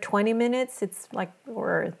another 20 minutes. It's like,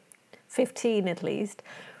 or 15 at least,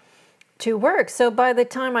 to work. So by the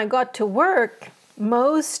time I got to work,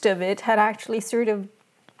 most of it had actually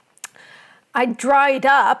I dried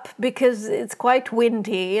up because it's quite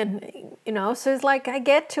windy and, so it's like I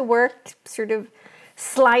get to work sort of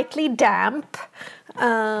slightly damp.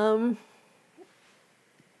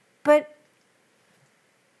 But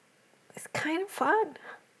it's kind of fun.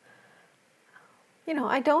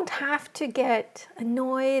 I don't have to get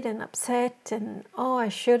annoyed and upset and, I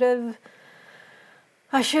should have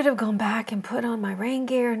gone back and put on my rain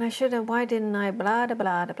gear, and why didn't I, blah, blah,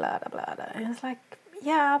 blah, blah, blah, blah. And it's like,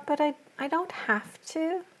 yeah, but I don't have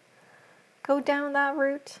to go down that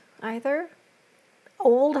route either.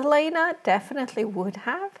 Old Helena definitely would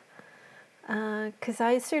have, because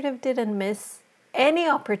I sort of didn't miss any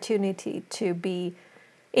opportunity to be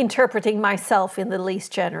interpreting myself in the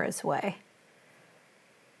least generous way.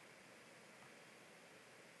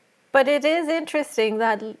 But it is interesting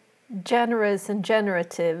that generous and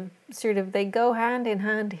generative sort of, they go hand in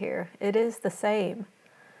hand here. It is the same.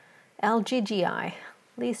 LGGI,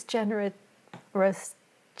 least generative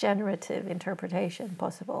interpretation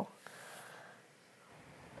possible.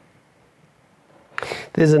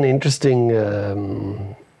 There's an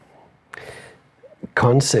interesting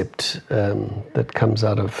concept that comes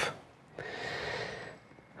out of,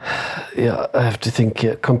 I have to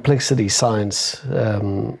think, complexity science.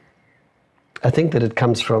 I think that it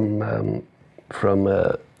comes from a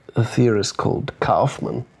theorist called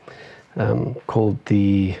Kaufman, called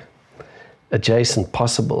the adjacent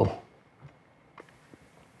possible.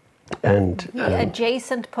 And the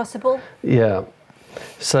adjacent possible? Yeah.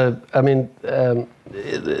 So, I mean, the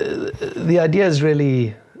idea is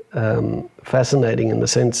really fascinating in the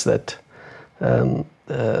sense that, and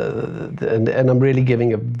I'm really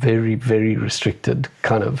giving a very, very restricted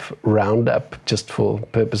kind of roundup just for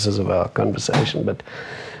purposes of our conversation. But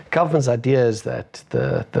Kaufman's idea is that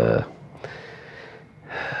the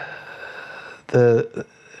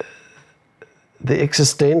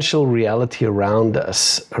existential reality around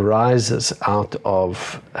us arises out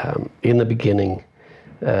of, in the beginning,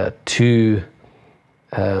 two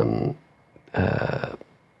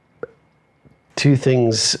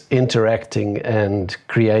things interacting and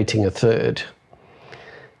creating a third.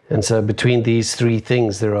 And so between these three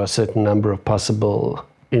things, there are a certain number of possible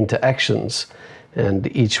interactions,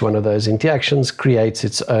 and each one of those interactions creates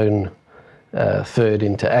its own third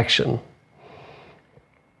interaction.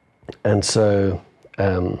 And so,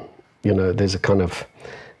 there's a kind of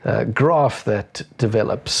graph that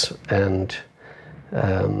develops, and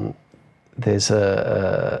there's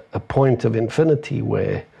a point of infinity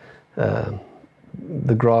where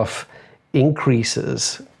the graph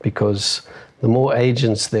increases because the more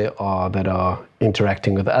agents there are that are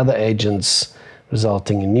interacting with other agents,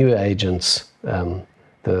 resulting in new agents,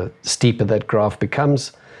 the steeper that graph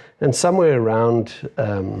becomes. And somewhere around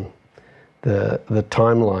the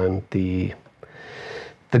timeline, the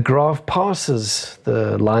graph passes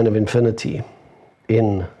the line of infinity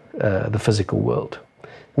in the physical world.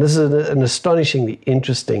 And this is an astonishingly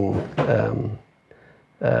interesting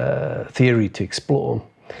theory to explore.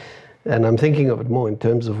 And I'm thinking of it more in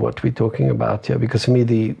terms of what we're talking about here, because for me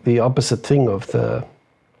the opposite thing of the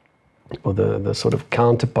sort of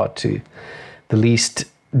counterpart to the least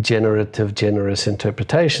generous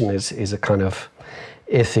interpretation is a kind of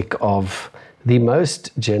ethic of the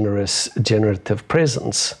most generative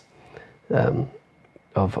presence,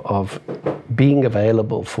 of being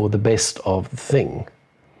available for the best of the thing.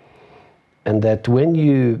 And that when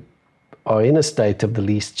you are in a state of the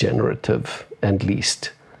least generative and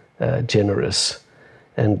least generous,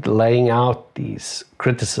 and laying out these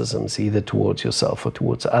criticisms either towards yourself or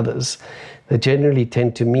towards others, they generally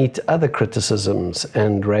tend to meet other criticisms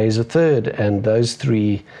and raise a third, and those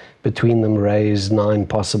three between them raise 9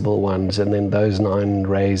 possible ones, and then those 9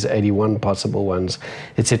 raise 81 possible ones,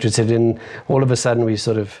 etc., etc. And all of a sudden we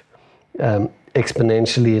sort of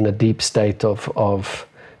exponentially in a deep state of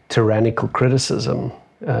tyrannical criticism,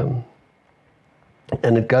 And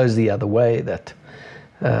it goes the other way, that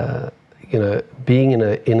being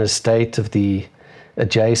in a state of the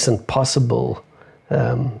adjacent possible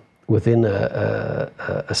within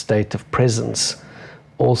a state of presence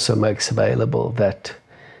also makes available that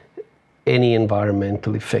any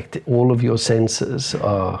environmental effect, all of your senses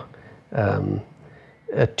are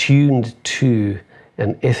attuned to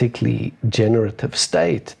an ethically generative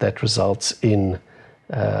state that results in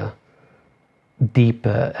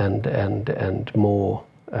deeper and more,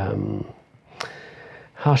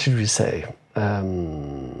 how should we say,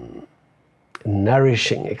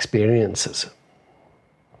 nourishing experiences.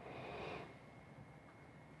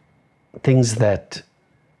 Things that,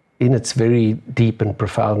 in its very deep and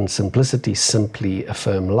profound simplicity, simply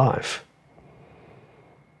affirm life.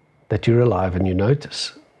 That you're alive and you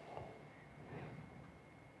notice.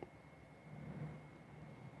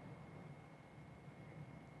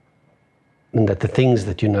 And that the things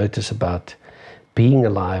that you notice about being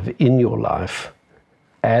alive in your life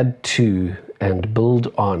add to and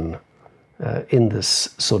build on, in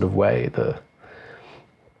this sort of way, the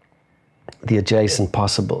adjacent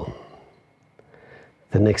possible,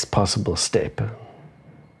 the next possible step,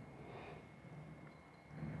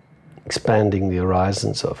 expanding the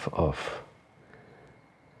horizons of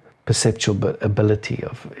perceptual ability,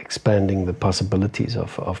 of expanding the possibilities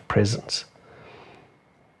of presence.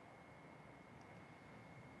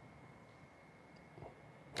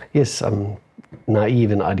 Yes, I'm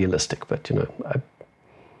naive and idealistic, but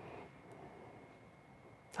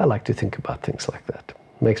I like to think about things like that.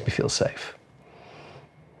 It makes me feel safe.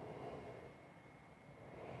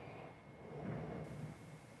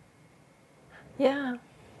 Yeah,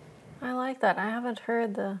 I like that. I haven't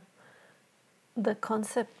heard the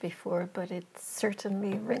concept before, but it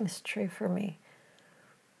certainly rings true for me.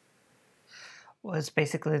 Well, it's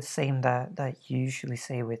basically the same that you usually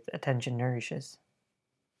say with attention nourishes,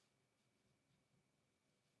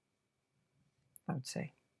 I would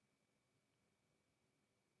say.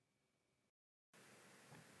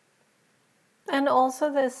 And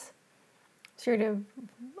also this sort of,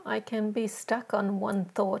 I can be stuck on one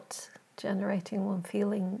thought generating one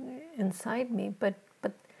feeling inside me, but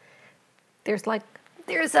there's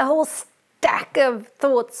a whole stack of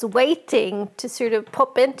thoughts waiting to sort of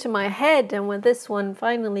pop into my head, and when this one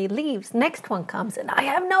finally leaves, next one comes, and I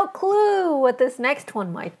have no clue what this next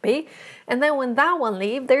one might be. And then when that one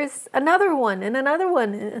leaves, there's another one and another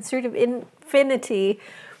one, and sort of infinity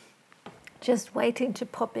just waiting to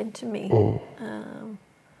pop into me.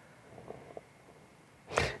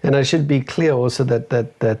 And I should be clear also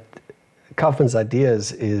that Kaufman's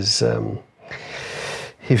ideas is,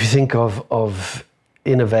 if you think of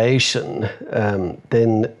innovation,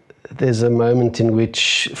 then there's a moment in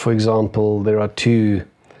which, for example, there are two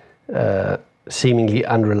seemingly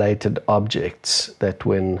unrelated objects that,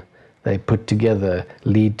 when they put together,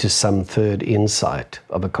 lead to some third insight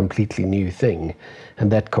of a completely new thing.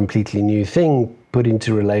 And that completely new thing, put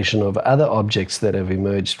into relation of other objects that have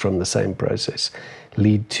emerged from the same process,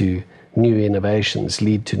 lead to new innovations,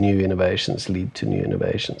 lead to new innovations, lead to new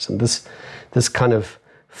innovations. And this kind of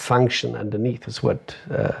function underneath is what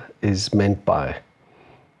is meant by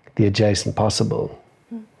the adjacent possible.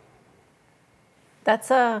 That's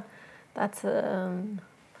an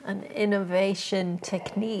innovation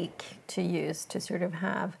technique to use, to sort of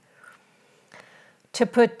have, to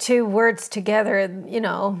put two words together,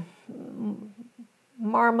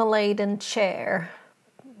 marmalade and chair.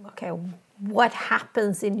 Okay, what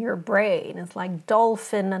happens in your brain? It's like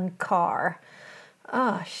dolphin and car.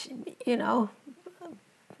 And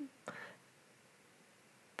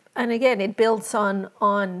again, it builds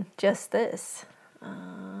on just this.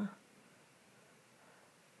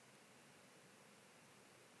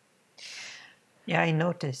 Yeah, I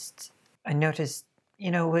noticed,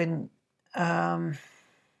 when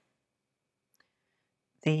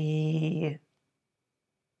the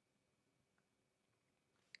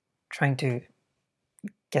trying to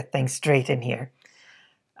get things straight in here.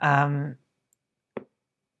 In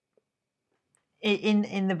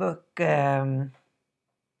the book,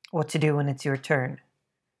 What to Do When It's Your Turn,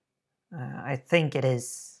 I think it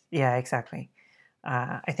is, yeah, exactly.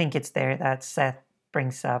 I think it's there that Seth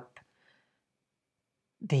brings up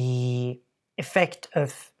the effect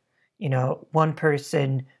of, one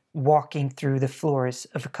person walking through the floors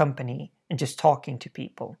of a company and just talking to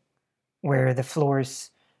people, where the floors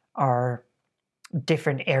are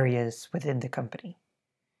different areas within the company,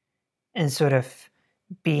 and sort of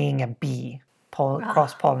being a bee,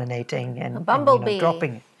 cross-pollinating and bumblebee.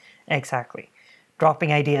 dropping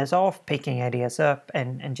ideas off, picking ideas up,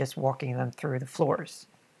 and just walking them through the floors.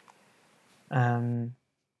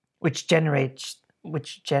 which generates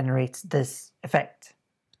this effect.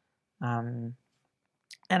 And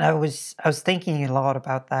I was thinking a lot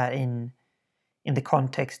about that in the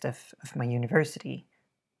context of my university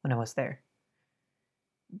when I was there,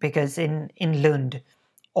 because in Lund,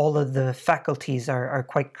 all of the faculties are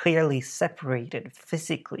quite clearly separated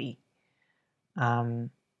physically, and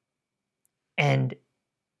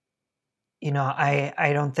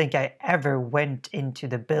I don't think I ever went into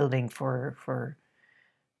the building for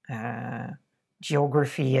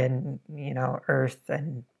geography and earth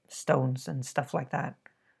and stones and stuff like that.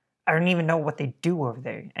 I don't even know what they do over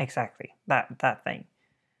there exactly. That thing.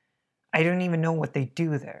 I don't even know what they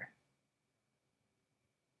do there.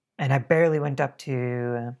 And I barely went up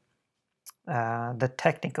to the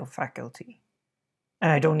technical faculty,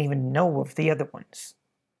 and I don't even know of the other ones.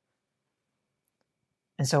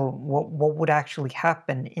 And so what would actually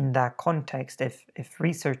happen in that context if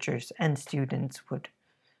researchers and students would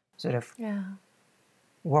sort of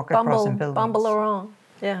walk across in buildings? Bumble around.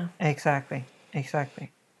 Yeah. Exactly.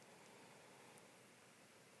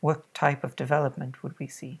 What type of development would we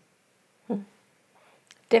see?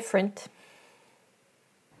 Different.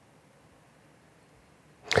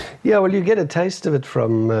 Yeah, well, you get a taste of it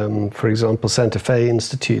from, for example, Santa Fe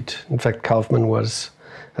Institute. In fact, Kaufman was,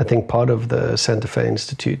 I think, part of the Santa Fe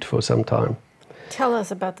Institute for some time. Tell us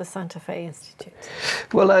about the Santa Fe Institute.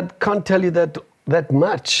 Well, I can't tell you that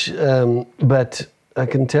much, but I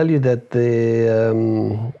can tell you that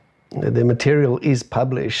the material is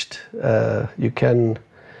published. You can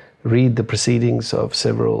read the proceedings of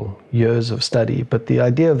several years of study, but the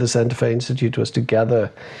idea of the Santa Fe Institute was to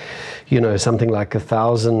gather, something like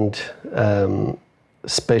 1,000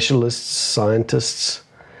 specialists, scientists,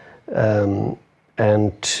 and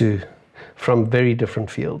from very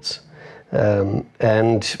different fields,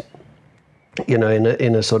 and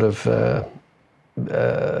in a sort of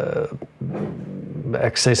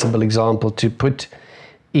accessible example, to put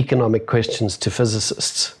economic questions to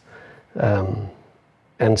physicists,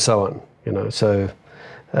 and so on. So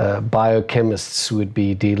biochemists would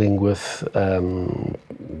be dealing with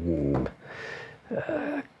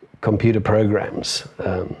computer programs,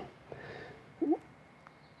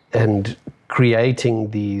 and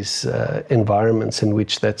creating these environments in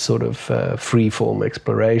which that sort of free-form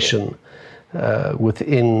exploration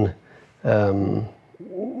within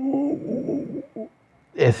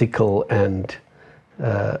ethical and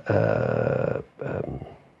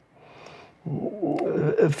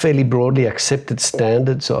fairly broadly accepted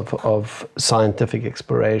standards of scientific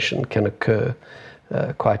exploration can occur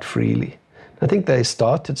quite freely. I think they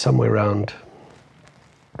started somewhere around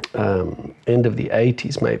end of the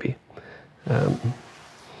 80s, maybe.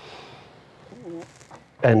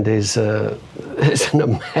 And there's an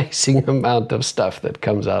amazing amount of stuff that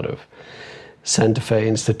comes out of Santa Fe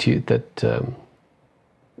Institute that,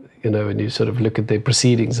 when you sort of look at their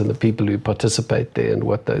proceedings and the people who participate there and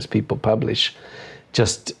what those people publish,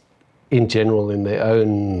 just in general in their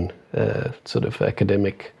own sort of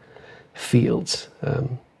academic fields.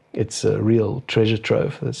 It's a real treasure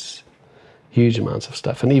trove. There's huge amounts of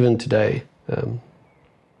stuff. And even today,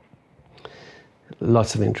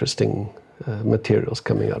 lots of interesting materials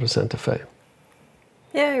coming out of Santa Fe.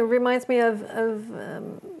 Yeah, it reminds me of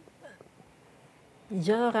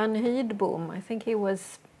Göran Hydbom. I think he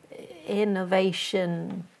was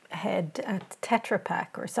innovation head at Tetra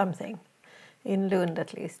Pak or something, in Lund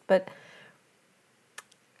at least. But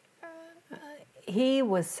he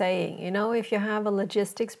was saying, if you have a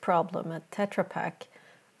logistics problem at Tetra Pak,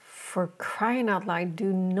 for crying out loud,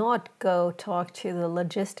 do not go talk to the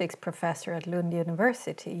logistics professor at Lund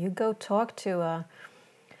University. You go talk to a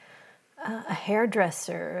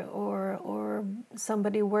hairdresser or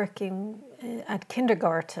somebody working at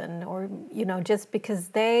kindergarten, or just because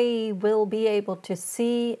they will be able to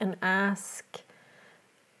see and ask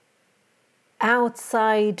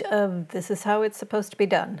outside of this is how it's supposed to be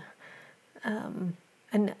done.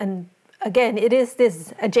 And again, it is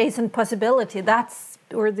this adjacent possibility. That's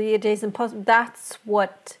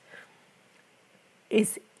what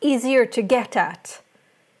is easier to get at.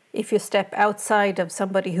 If you step outside of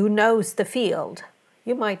somebody who knows the field,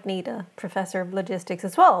 you might need a professor of logistics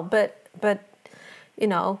as well. But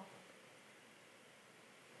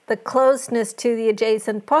the closeness to the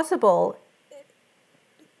adjacent possible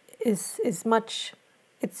is much.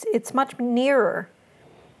 It's much nearer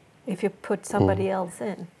if you put somebody else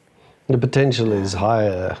in. The potential is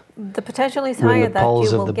higher. The potential is higher when the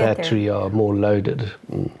poles of the battery are more loaded.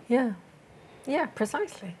 Yeah,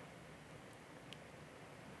 precisely.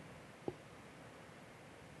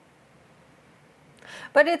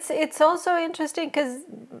 But it's also interesting because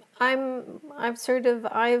I've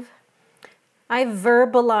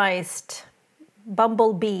verbalized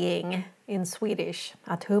bumblebeing in Swedish,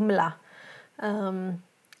 att humla, and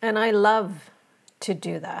I love to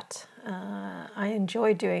do that. I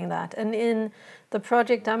enjoy doing that, and in the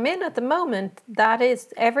project I'm in at the moment, that is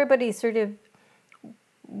everybody sort of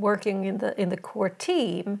working in the core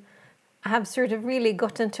team have sort of really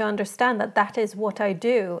gotten to understand that is what I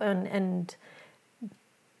do, and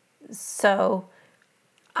so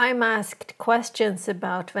I'm asked questions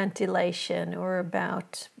about ventilation or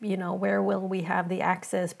about, where will we have the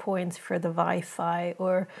access points for the Wi-Fi,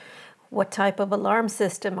 or what type of alarm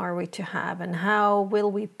system are we to have, and how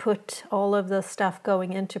will we put all of the stuff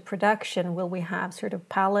going into production? Will we have sort of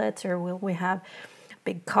pallets, or will we have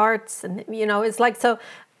big carts? And it's like, so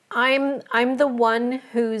I'm the one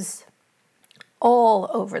who's all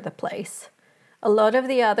over the place. A lot of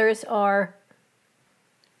the others are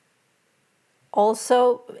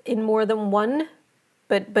also in more than one,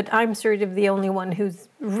 but I'm sort of the only one who's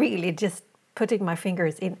really just putting my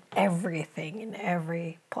fingers in everything, in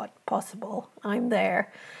every pot possible. I'm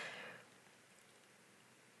there.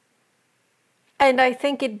 And I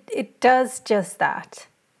think it does just that.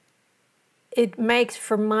 It makes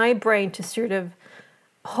for my brain to sort of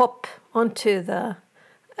hop onto the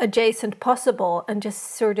adjacent possible and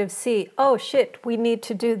just sort of see, oh shit, we need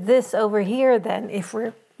to do this over here then if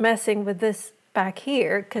we're messing with this back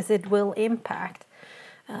here, because it will impact.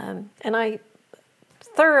 And I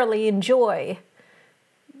thoroughly enjoy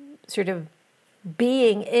sort of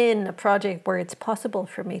being in a project where it's possible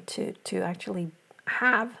for me to actually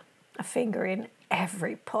have a finger in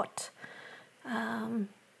every pot.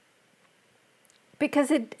 Because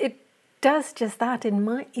it does just that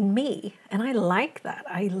in me, and I like that.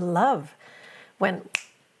 I love when,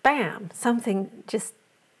 bam, something just,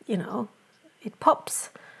 it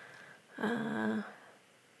pops.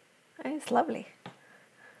 It's lovely.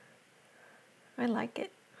 I like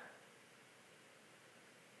it.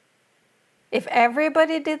 If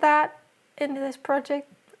everybody did that in this project,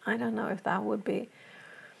 I don't know if that would be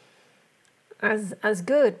as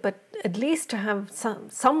good, but at least to have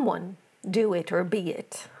someone do it or be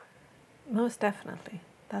it. Most definitely.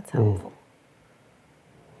 That's helpful.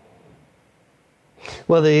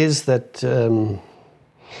 Well, there is that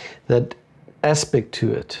that aspect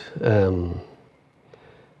to it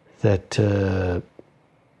that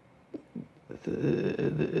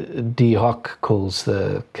D. Hock calls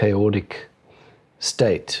the chaotic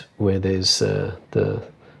state, where there's the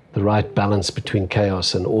right balance between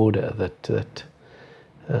chaos and order.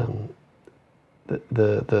 The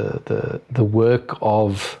work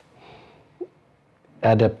of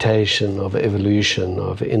adaptation, of evolution,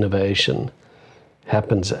 of innovation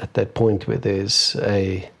happens at that point where there's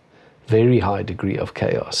a very high degree of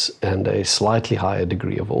chaos and a slightly higher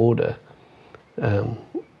degree of order. But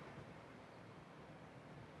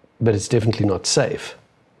it's definitely not safe.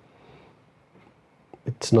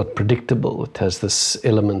 It's not predictable. It has this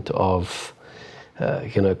element of,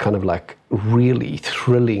 kind of like really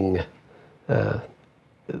thrilling,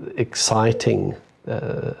 exciting,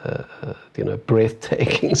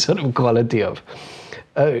 breathtaking sort of quality of,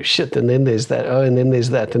 oh shit, and then there's that, oh, and then there's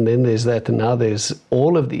that, and then there's that, and now there's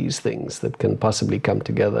all of these things that can possibly come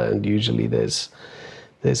together, and usually there's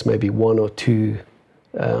maybe one or two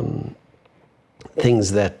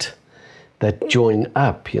things that join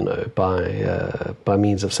up, by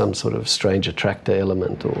means of some sort of strange attractor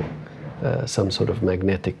element or some sort of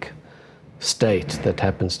magnetic state that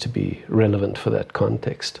happens to be relevant for that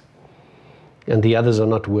context. And the others are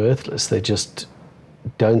not worthless, they just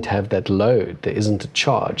don't have that load. There isn't a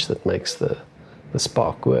charge that makes the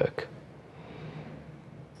spark work.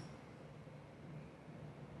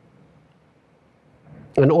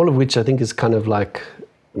 And all of which I think is kind of like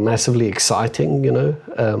massively exciting,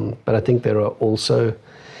 but I think there are also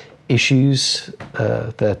issues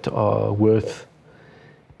that are worth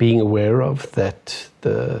being aware of, that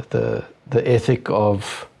the ethic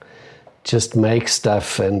of just make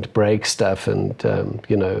stuff and break stuff and,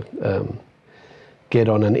 get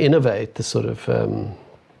on and innovate, the sort of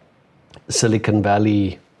Silicon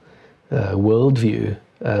Valley worldview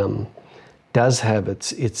does have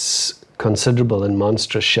its considerable and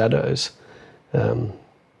monstrous shadows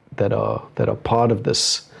that are part of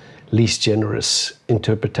this least generous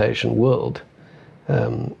interpretation world,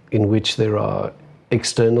 in which there are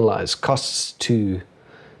externalized costs to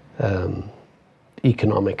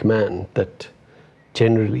economic man that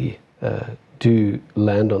generally do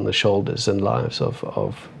land on the shoulders and lives of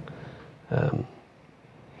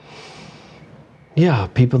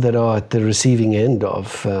people that are at the receiving end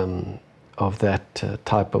of that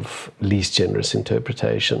type of least generous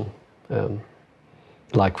interpretation.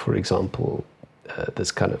 Like, for example,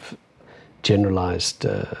 this kind of generalized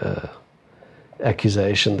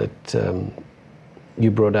accusation that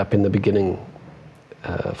you brought up in the beginning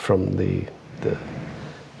from the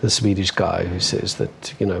Swedish guy who says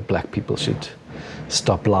that, you know, black people should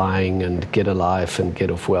stop lying and get a life and get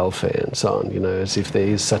off welfare and so on, you know, as if there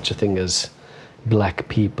is such a thing as black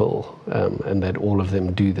people, and that all of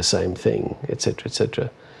them do the same thing, etc., etc.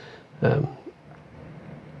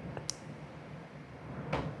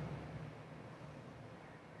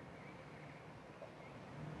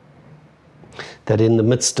 That in the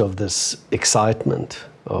midst of this excitement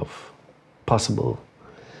of possible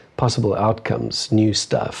outcomes, new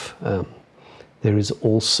stuff, there is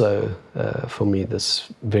also, for me,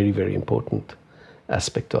 this very, very important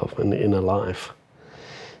aspect of an inner life,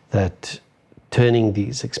 that turning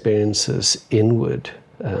these experiences inward,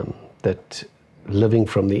 that living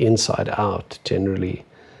from the inside out generally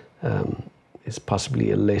is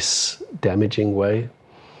possibly a less damaging way.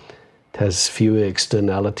 It has fewer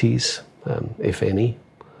externalities, if any.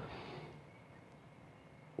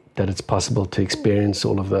 That it's possible to experience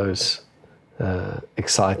all of those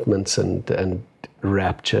excitements and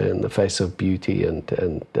rapture in the face of beauty and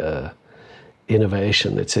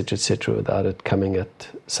innovation, etc., without it coming at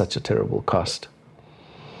such a terrible cost.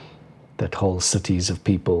 That whole cities of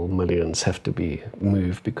people, millions, have to be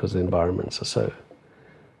moved because the environments are so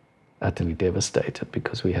utterly devastated,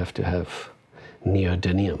 because we have to have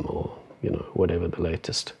neodymium or, you know, whatever the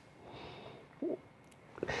latest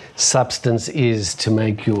substance is to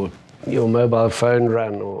make your mobile phone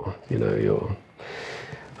run, or, you know, your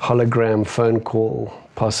hologram phone call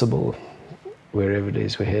possible, wherever it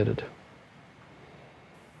is we're headed.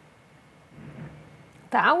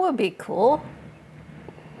 That would be cool.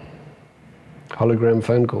 Hologram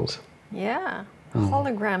phone calls. Yeah.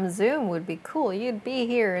 Hologram Zoom would be cool. You'd be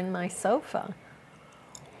here in my sofa.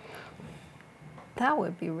 That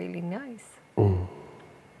would be really nice.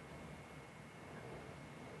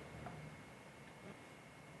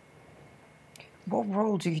 What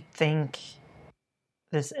role do you think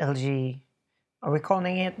this LG, are we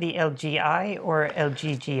calling it the LGI or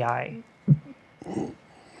LGGI?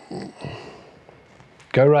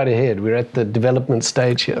 Go right ahead. We're at the development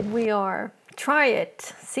stage here. We are. Try it.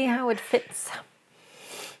 See how it fits.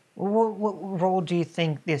 What role do you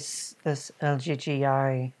think this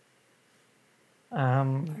LGGI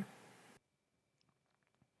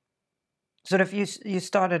sort of, you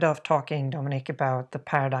started off talking, Dominic, about the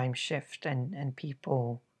paradigm shift and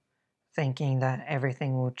people thinking that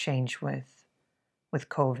everything will change with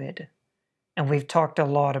COVID. And we've talked a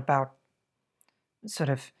lot about sort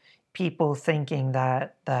of people thinking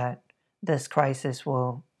that this crisis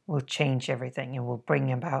will change everything and will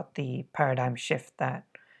bring about the paradigm shift that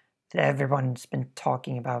everyone's been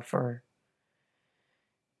talking about for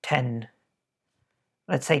 10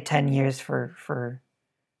 years for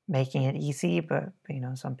making it easy, but you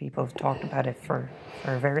know, some people have talked about it for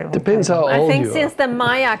a very long Depends time. how old I think you since are. the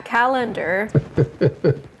Maya calendar.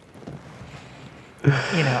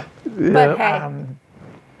 You know, But hey,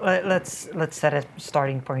 let's set a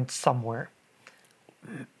starting point somewhere.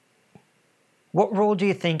 What role do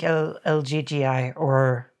you think LGGI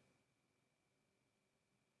or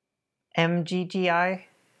MGGI?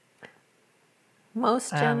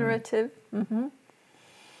 most generative.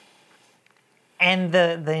 And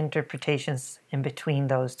the interpretations in between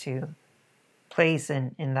those two plays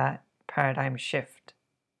in that paradigm shift?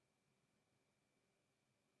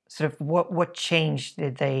 Sort of what change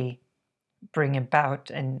did they bring about,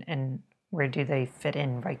 and where do they fit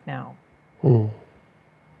in right now?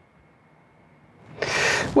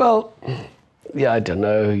 Well, yeah, I don't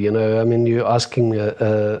know. You know, I mean, you're asking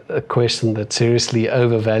a question that seriously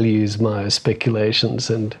overvalues my speculations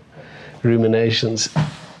and ruminations.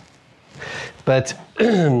 But,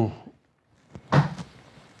 I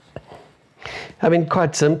mean,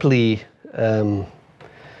 quite simply, on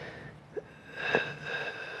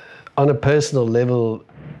a personal level,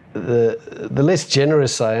 the less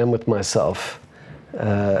generous I am with myself,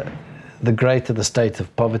 the greater the state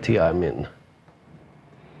of poverty I'm in.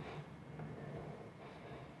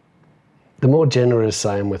 The more generous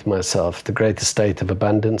I am with myself, the greater state of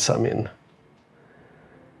abundance I'm in.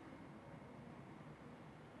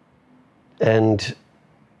 And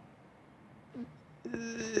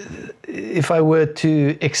if I were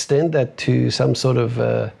to extend that to some sort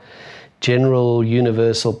of general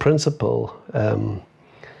universal principle,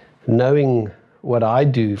 knowing what I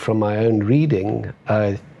do from my own reading,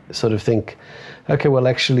 I sort of think, okay, well,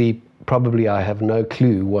 actually, probably I have no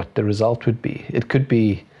clue what the result would be. It could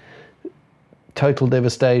be total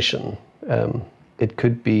devastation. It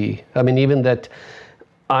could be, I mean, even that,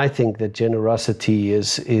 I think that generosity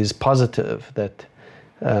is positive, that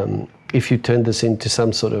if you turn this into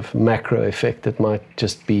some sort of macro effect, it might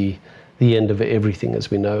just be the end of everything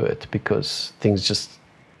as we know it, because things just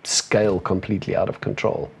scale completely out of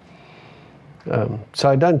control. So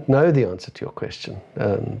I don't know the answer to your question,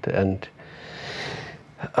 and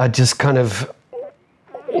I just kind of,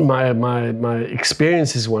 my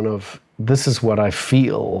experience is one of, this is what I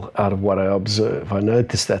feel out of what I observe. I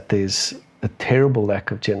notice that there's a terrible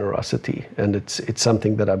lack of generosity, and it's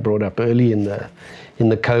something that I brought up early in the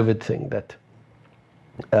COVID thing, that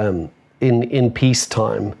in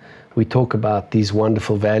peacetime we talk about these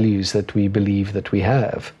wonderful values that we believe that we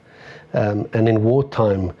have, and in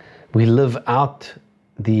wartime we live out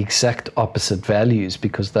the exact opposite values,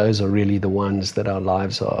 because those are really the ones that our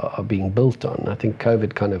lives are being built on. I think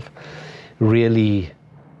COVID kind of really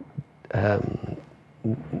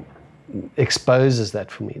exposes that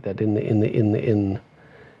for me, that in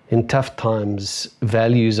tough times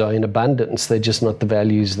values are in abundance. They're just not the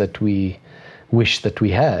values that we wish that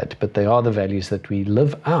we had, but they are the values that we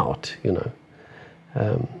live out, you know.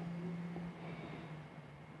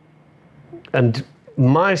 And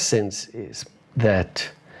my sense is that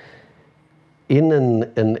in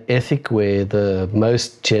an ethic where the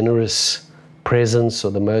most generous presence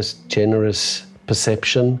or the most generous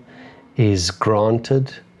perception is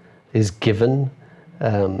granted, is given,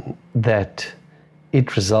 that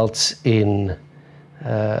it results in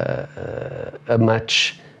a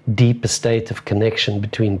much deeper state of connection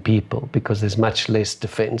between people, because there's much less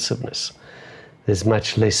defensiveness, there's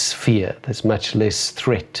much less fear, there's much less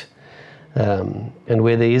threat. And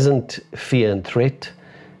where there isn't fear and threat,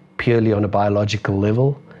 purely on a biological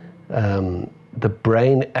level, the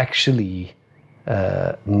brain actually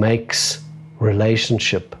makes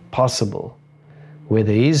relationship possible. Where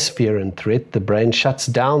there is fear and threat, the brain shuts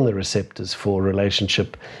down the receptors for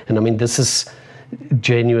relationship. And I mean, this is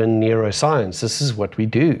genuine neuroscience. This is what we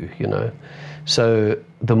do, you know. So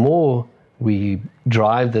the more we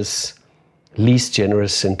drive this least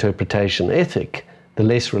generous interpretation ethic, the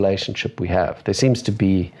less relationship we have. There seems to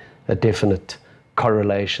be a definite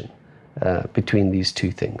correlation between these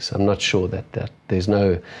two things. I'm not sure that there's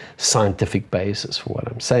no scientific basis for what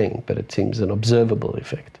I'm saying, but it seems an observable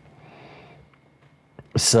effect.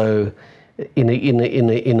 So in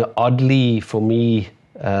a oddly, for me,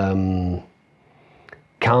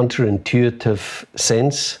 counterintuitive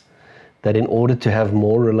sense, that in order to have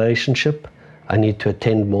more relationship, I need to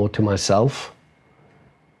attend more to myself.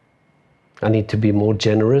 I need to be more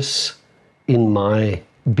generous in my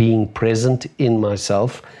being present in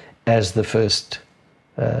myself as the first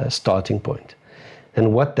starting point.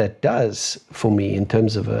 And what that does for me in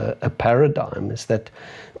terms of a paradigm is that,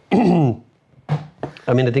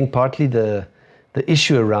 I mean, I think partly the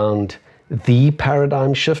issue around the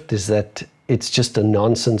paradigm shift is that it's just a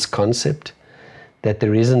nonsense concept, that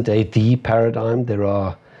there isn't a the paradigm. There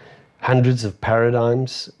are hundreds of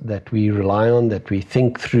paradigms that we rely on, that we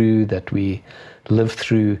think through, that we live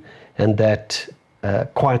through, and that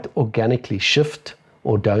quite organically shift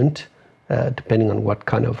or don't, depending on what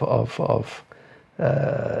kind of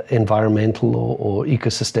environmental or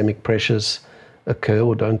ecosystemic pressures occur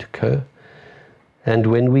or don't occur. And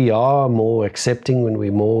when we are more accepting, when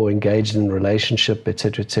we're more engaged in relationship,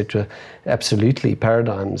 etc., absolutely,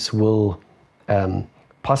 paradigms will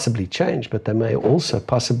possibly change, but they may also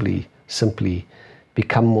possibly simply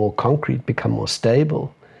become more concrete, become more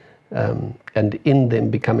stable, and in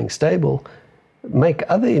them becoming stable, make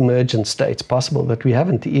other emergent states possible that we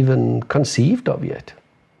haven't even conceived of yet.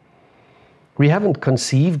 We haven't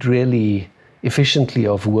conceived really efficiently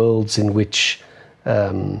of worlds in which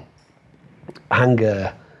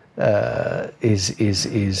hunger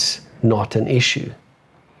is not an issue.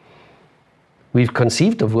 We've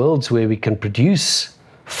conceived of worlds where we can produce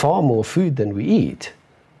far more food than we eat,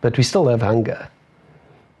 but we still have hunger.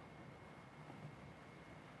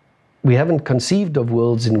 We haven't conceived of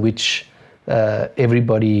worlds in which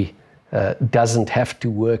everybody doesn't have to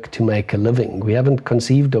work to make a living. We haven't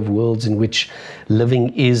conceived of worlds in which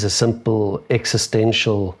living is a simple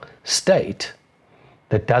existential state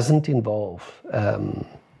that doesn't involve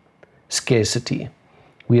scarcity.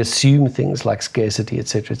 We assume things like scarcity,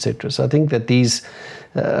 etc. So I think that these,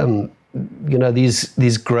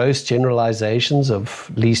 these gross generalizations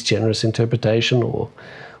of least generous interpretation or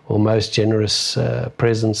most generous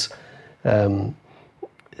presence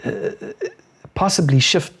possibly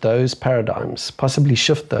shift those paradigms, possibly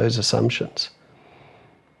shift those assumptions,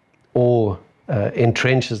 or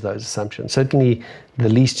entrenches those assumptions. Certainly, the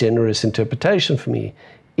least generous interpretation for me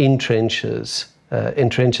entrenches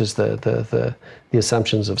the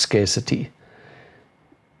assumptions of scarcity.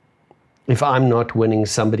 If I'm not winning,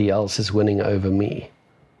 somebody else is winning over me.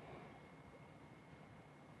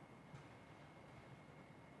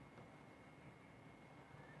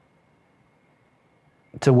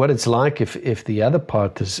 So what it's like if the other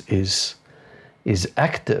part is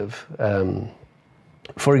active,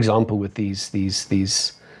 for example, with these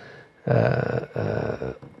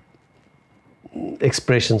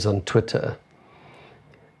expressions on Twitter.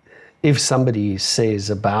 If somebody says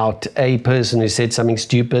about a person who said something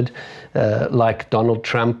stupid, like Donald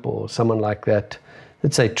Trump or someone like that,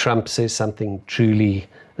 let's say Trump says something truly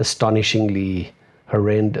astonishingly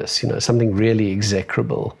horrendous, something really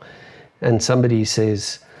execrable, and somebody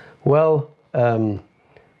says, well,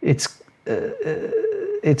 it's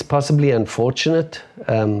possibly unfortunate,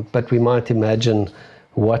 but we might imagine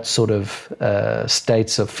what sort of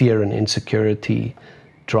states of fear and insecurity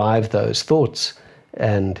drive those thoughts,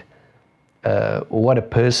 and what a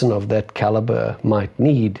person of that caliber might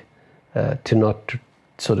need to not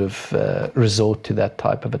sort of resort to that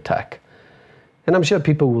type of attack. And I'm sure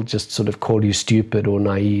people will just sort of call you stupid or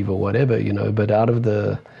naive or whatever, but out of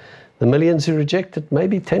the millions who reject it,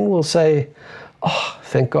 maybe 10 will say, oh,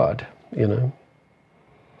 thank God,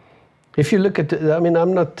 If you look at,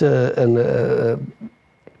 I'm not a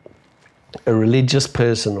religious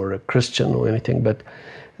person or a Christian or anything, but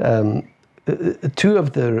two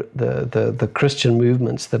of the Christian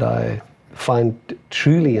movements that I find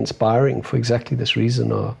truly inspiring for exactly this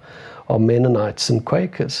reason are Mennonites and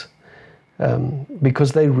Quakers,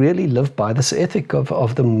 because they really live by this ethic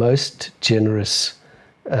of the most generous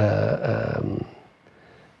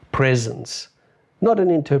presence, not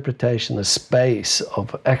an interpretation, a space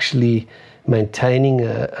of actually maintaining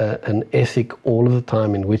an ethic all of the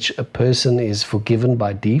time in which a person is forgiven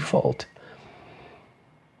by default.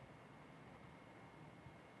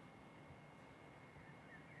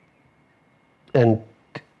 And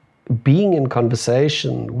being in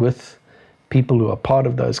conversation with people who are part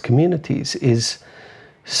of those communities is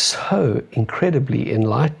so incredibly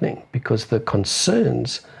enlightening, because the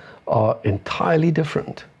concerns are entirely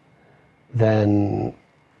different than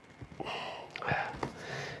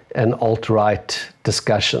an alt-right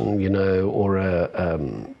discussion, or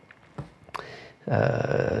a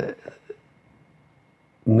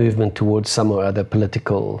movement towards some or other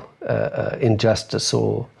political injustice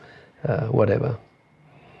or whatever.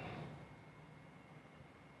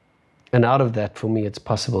 And out of that, for me, it's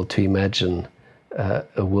possible to imagine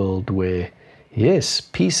a world where, yes,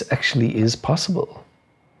 peace actually is possible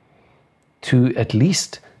to at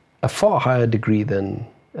least a far higher degree than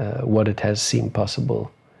what it has seemed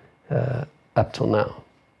possible up till now.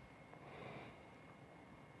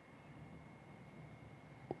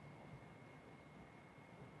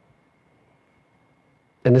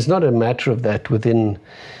 And it's not a matter of that within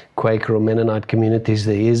Quaker or Mennonite communities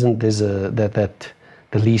there's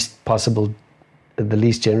the least possible, the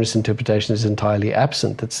least generous interpretation is entirely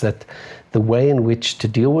absent. It's that the way in which to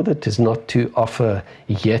deal with it is not to offer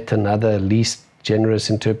yet another least generous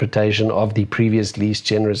interpretation of the previous least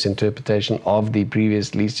generous interpretation of the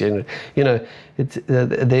previous least generous.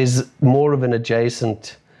 There's more of an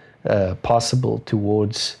adjacent possible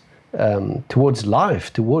towards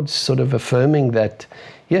life, towards sort of affirming that,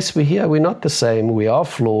 yes, we're here, we're not the same, we are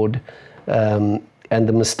flawed, and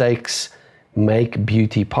the mistakes make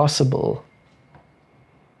beauty possible.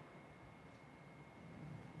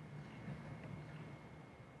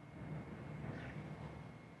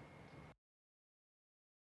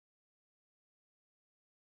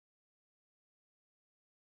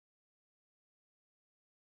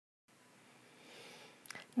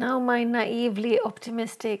 Now my naively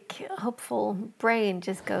optimistic, hopeful brain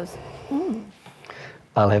just goes,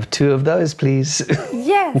 I'll have 2 of those, please.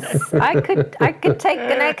 Yes, I could take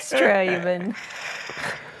an extra even.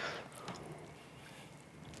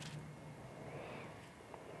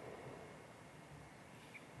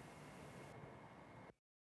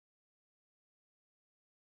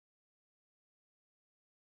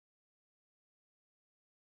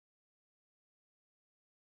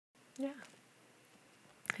 Yeah.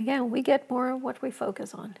 Again, we get more of what we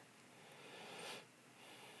focus on.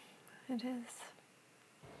 It is.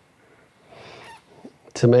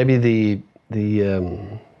 So maybe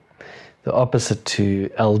the opposite to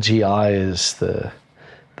LGI is the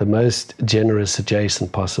most generous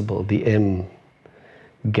adjacent possible, the M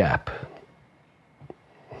gap.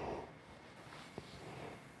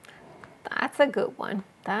 That's a good one.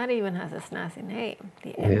 That even has a snazzy name,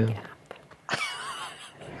 the M gap.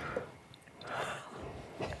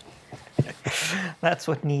 That's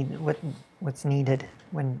what's needed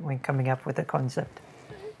when coming up with a concept.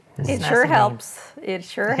 It sure helps. It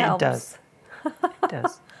sure helps. It does. It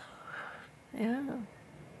does. Yeah.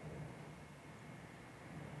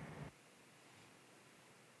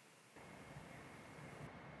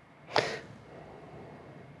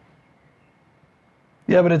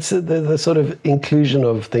 Yeah, but it's the sort of inclusion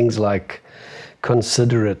of things like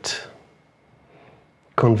considerate,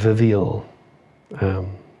 convivial,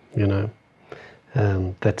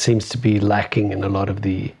 that seems to be lacking in a lot of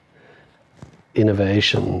the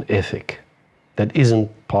innovation ethic that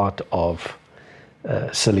isn't part of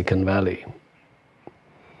Silicon Valley.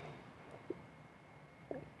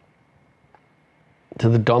 To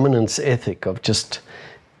the dominance ethic of just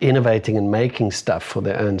innovating and making stuff for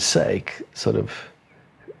their own sake sort of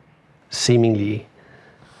seemingly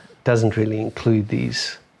doesn't really include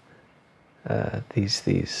these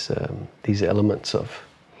elements of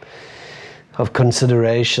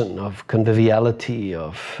consideration, of conviviality,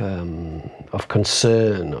 of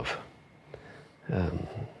concern,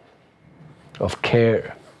 of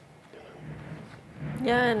care.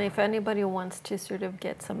 Yeah, and if anybody wants to sort of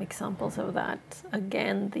get some examples of that,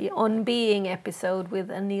 again, the On Being episode with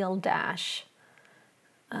Anil Dash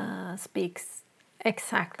speaks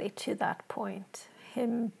exactly to that point.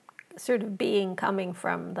 Him sort of coming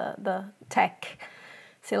from the tech,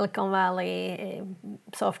 Silicon Valley,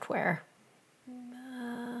 software,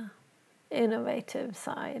 innovative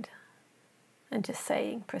side, and just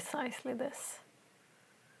saying precisely this,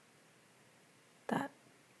 that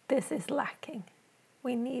this is lacking.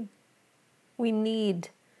 We need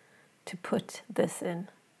to put this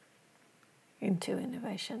into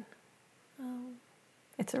innovation.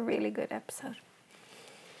 It's a really good episode.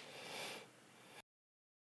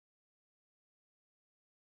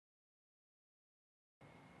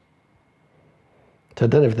 So I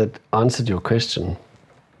don't know if that answered your question.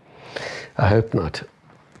 I hope not.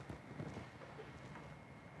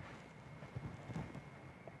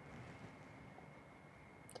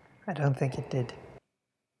 I don't think it did.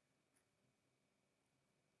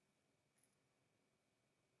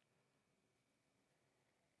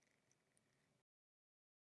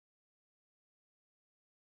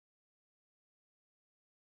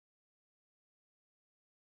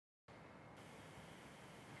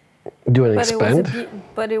 Do you want to expand?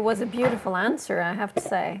 But it was a beautiful answer, I have to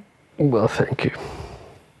say. Well, thank you.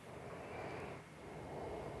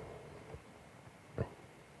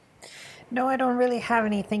 No, I don't really have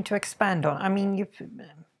anything to expand on. I mean,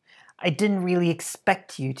 I didn't really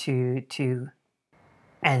expect you to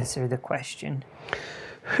answer the question.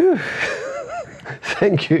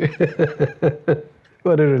 Thank you.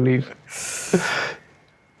 What a relief.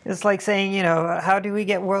 It's like saying, how do we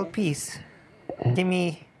get world peace? Give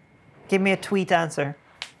me a tweet answer.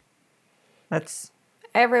 Let's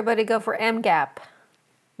everybody go for MGAP.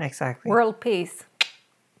 Exactly. World peace.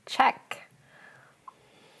 Check.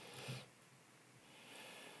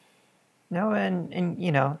 No, and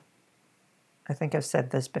I think I've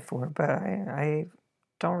said this before, but I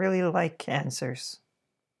don't really like answers.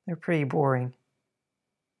 They're pretty boring.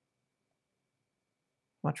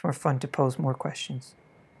 Much more fun to pose more questions.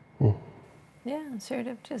 Yeah, sort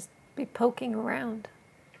of just be poking around.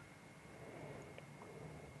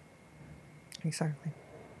 Exactly.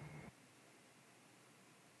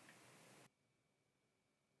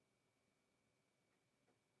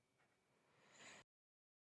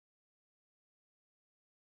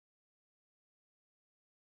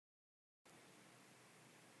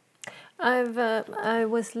 I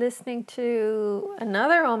was listening to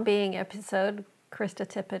another On Being episode, Krista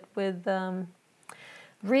Tippett, with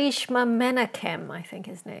Rishma Menachem, I think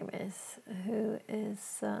his name is, who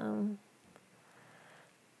is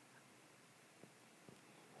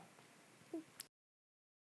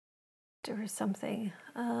or something.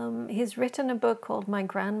 He's written a book called My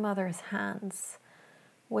Grandmother's Hands,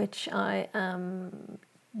 which I am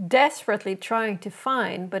desperately trying to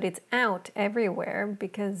find, but it's out everywhere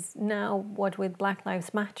because now, what with Black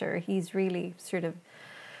Lives Matter, he's really sort of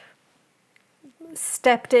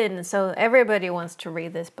stepped in, so everybody wants to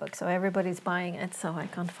read this book, so everybody's buying it, so I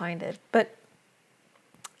can't find it. But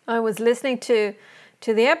I was listening to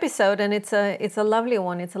the episode, and it's a lovely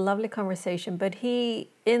one. It's a lovely conversation, but he,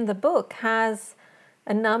 in the book, has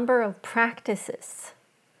a number of practices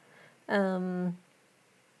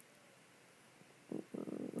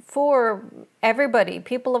for everybody,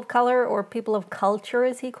 people of color or people of culture,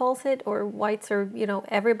 as he calls it, or whites, or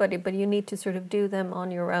everybody, but you need to sort of do them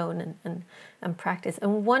on your own and practice.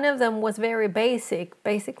 And one of them was very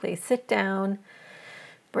basically sit down,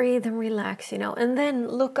 breathe and relax, and then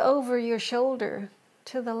look over your shoulder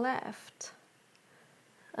to the left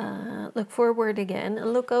look forward again,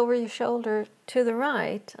 and look over your shoulder to the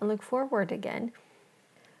right and look forward again.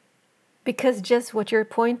 Because just what you're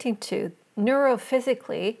pointing to,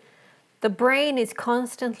 neurophysically, the brain is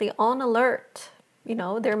constantly on alert.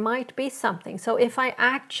 There might be something. So if I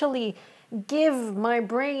actually give my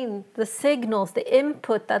brain the signals, the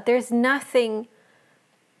input that there's nothing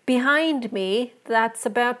behind me that's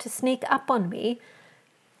about to sneak up on me,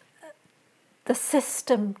 the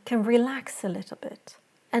system can relax a little bit.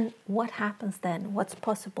 And what happens then? What's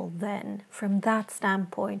possible then? From that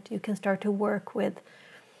standpoint, you can start to work with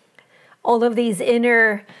all of these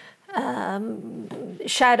inner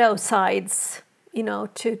shadow sides,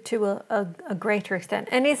 to a greater extent.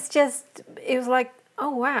 And it was like,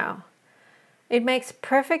 oh wow, it makes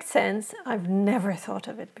perfect sense. I've never thought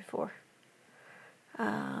of it before.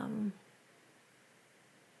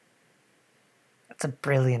 That's a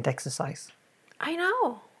brilliant exercise. I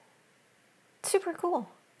know. Super cool.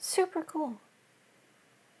 Super cool.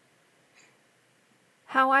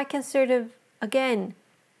 How I can sort of, again,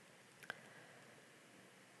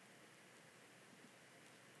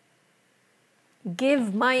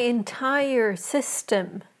 give my entire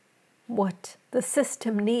system what the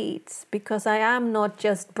system needs, because I am not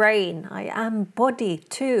just brain, I am body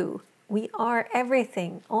too. We are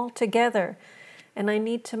everything all together, and I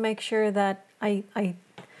need to make sure that I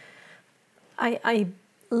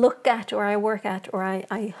look at, or I work at, or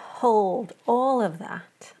I hold all of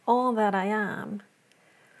that, all that I am.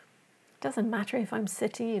 It doesn't matter if I'm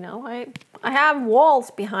sitting, I have walls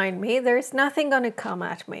behind me. There's nothing going to come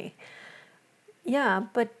at me. Yeah,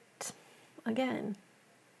 but again,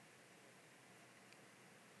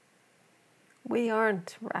 we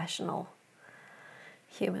aren't rational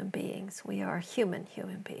human beings. We are human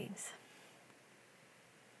beings.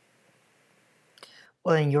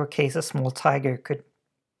 Well, in your case, a small tiger could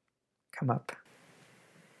come up.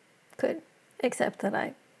 Could, except that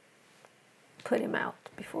I put him out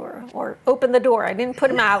before, or open the door. I didn't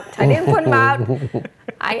put him out.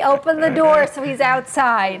 I opened the door so he's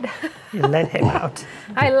outside. You let him out.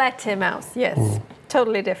 I let him out, yes.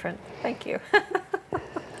 Totally different. Thank you.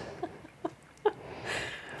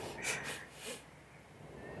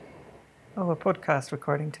 Oh, a podcast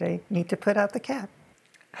recording today. Need to put out the cat.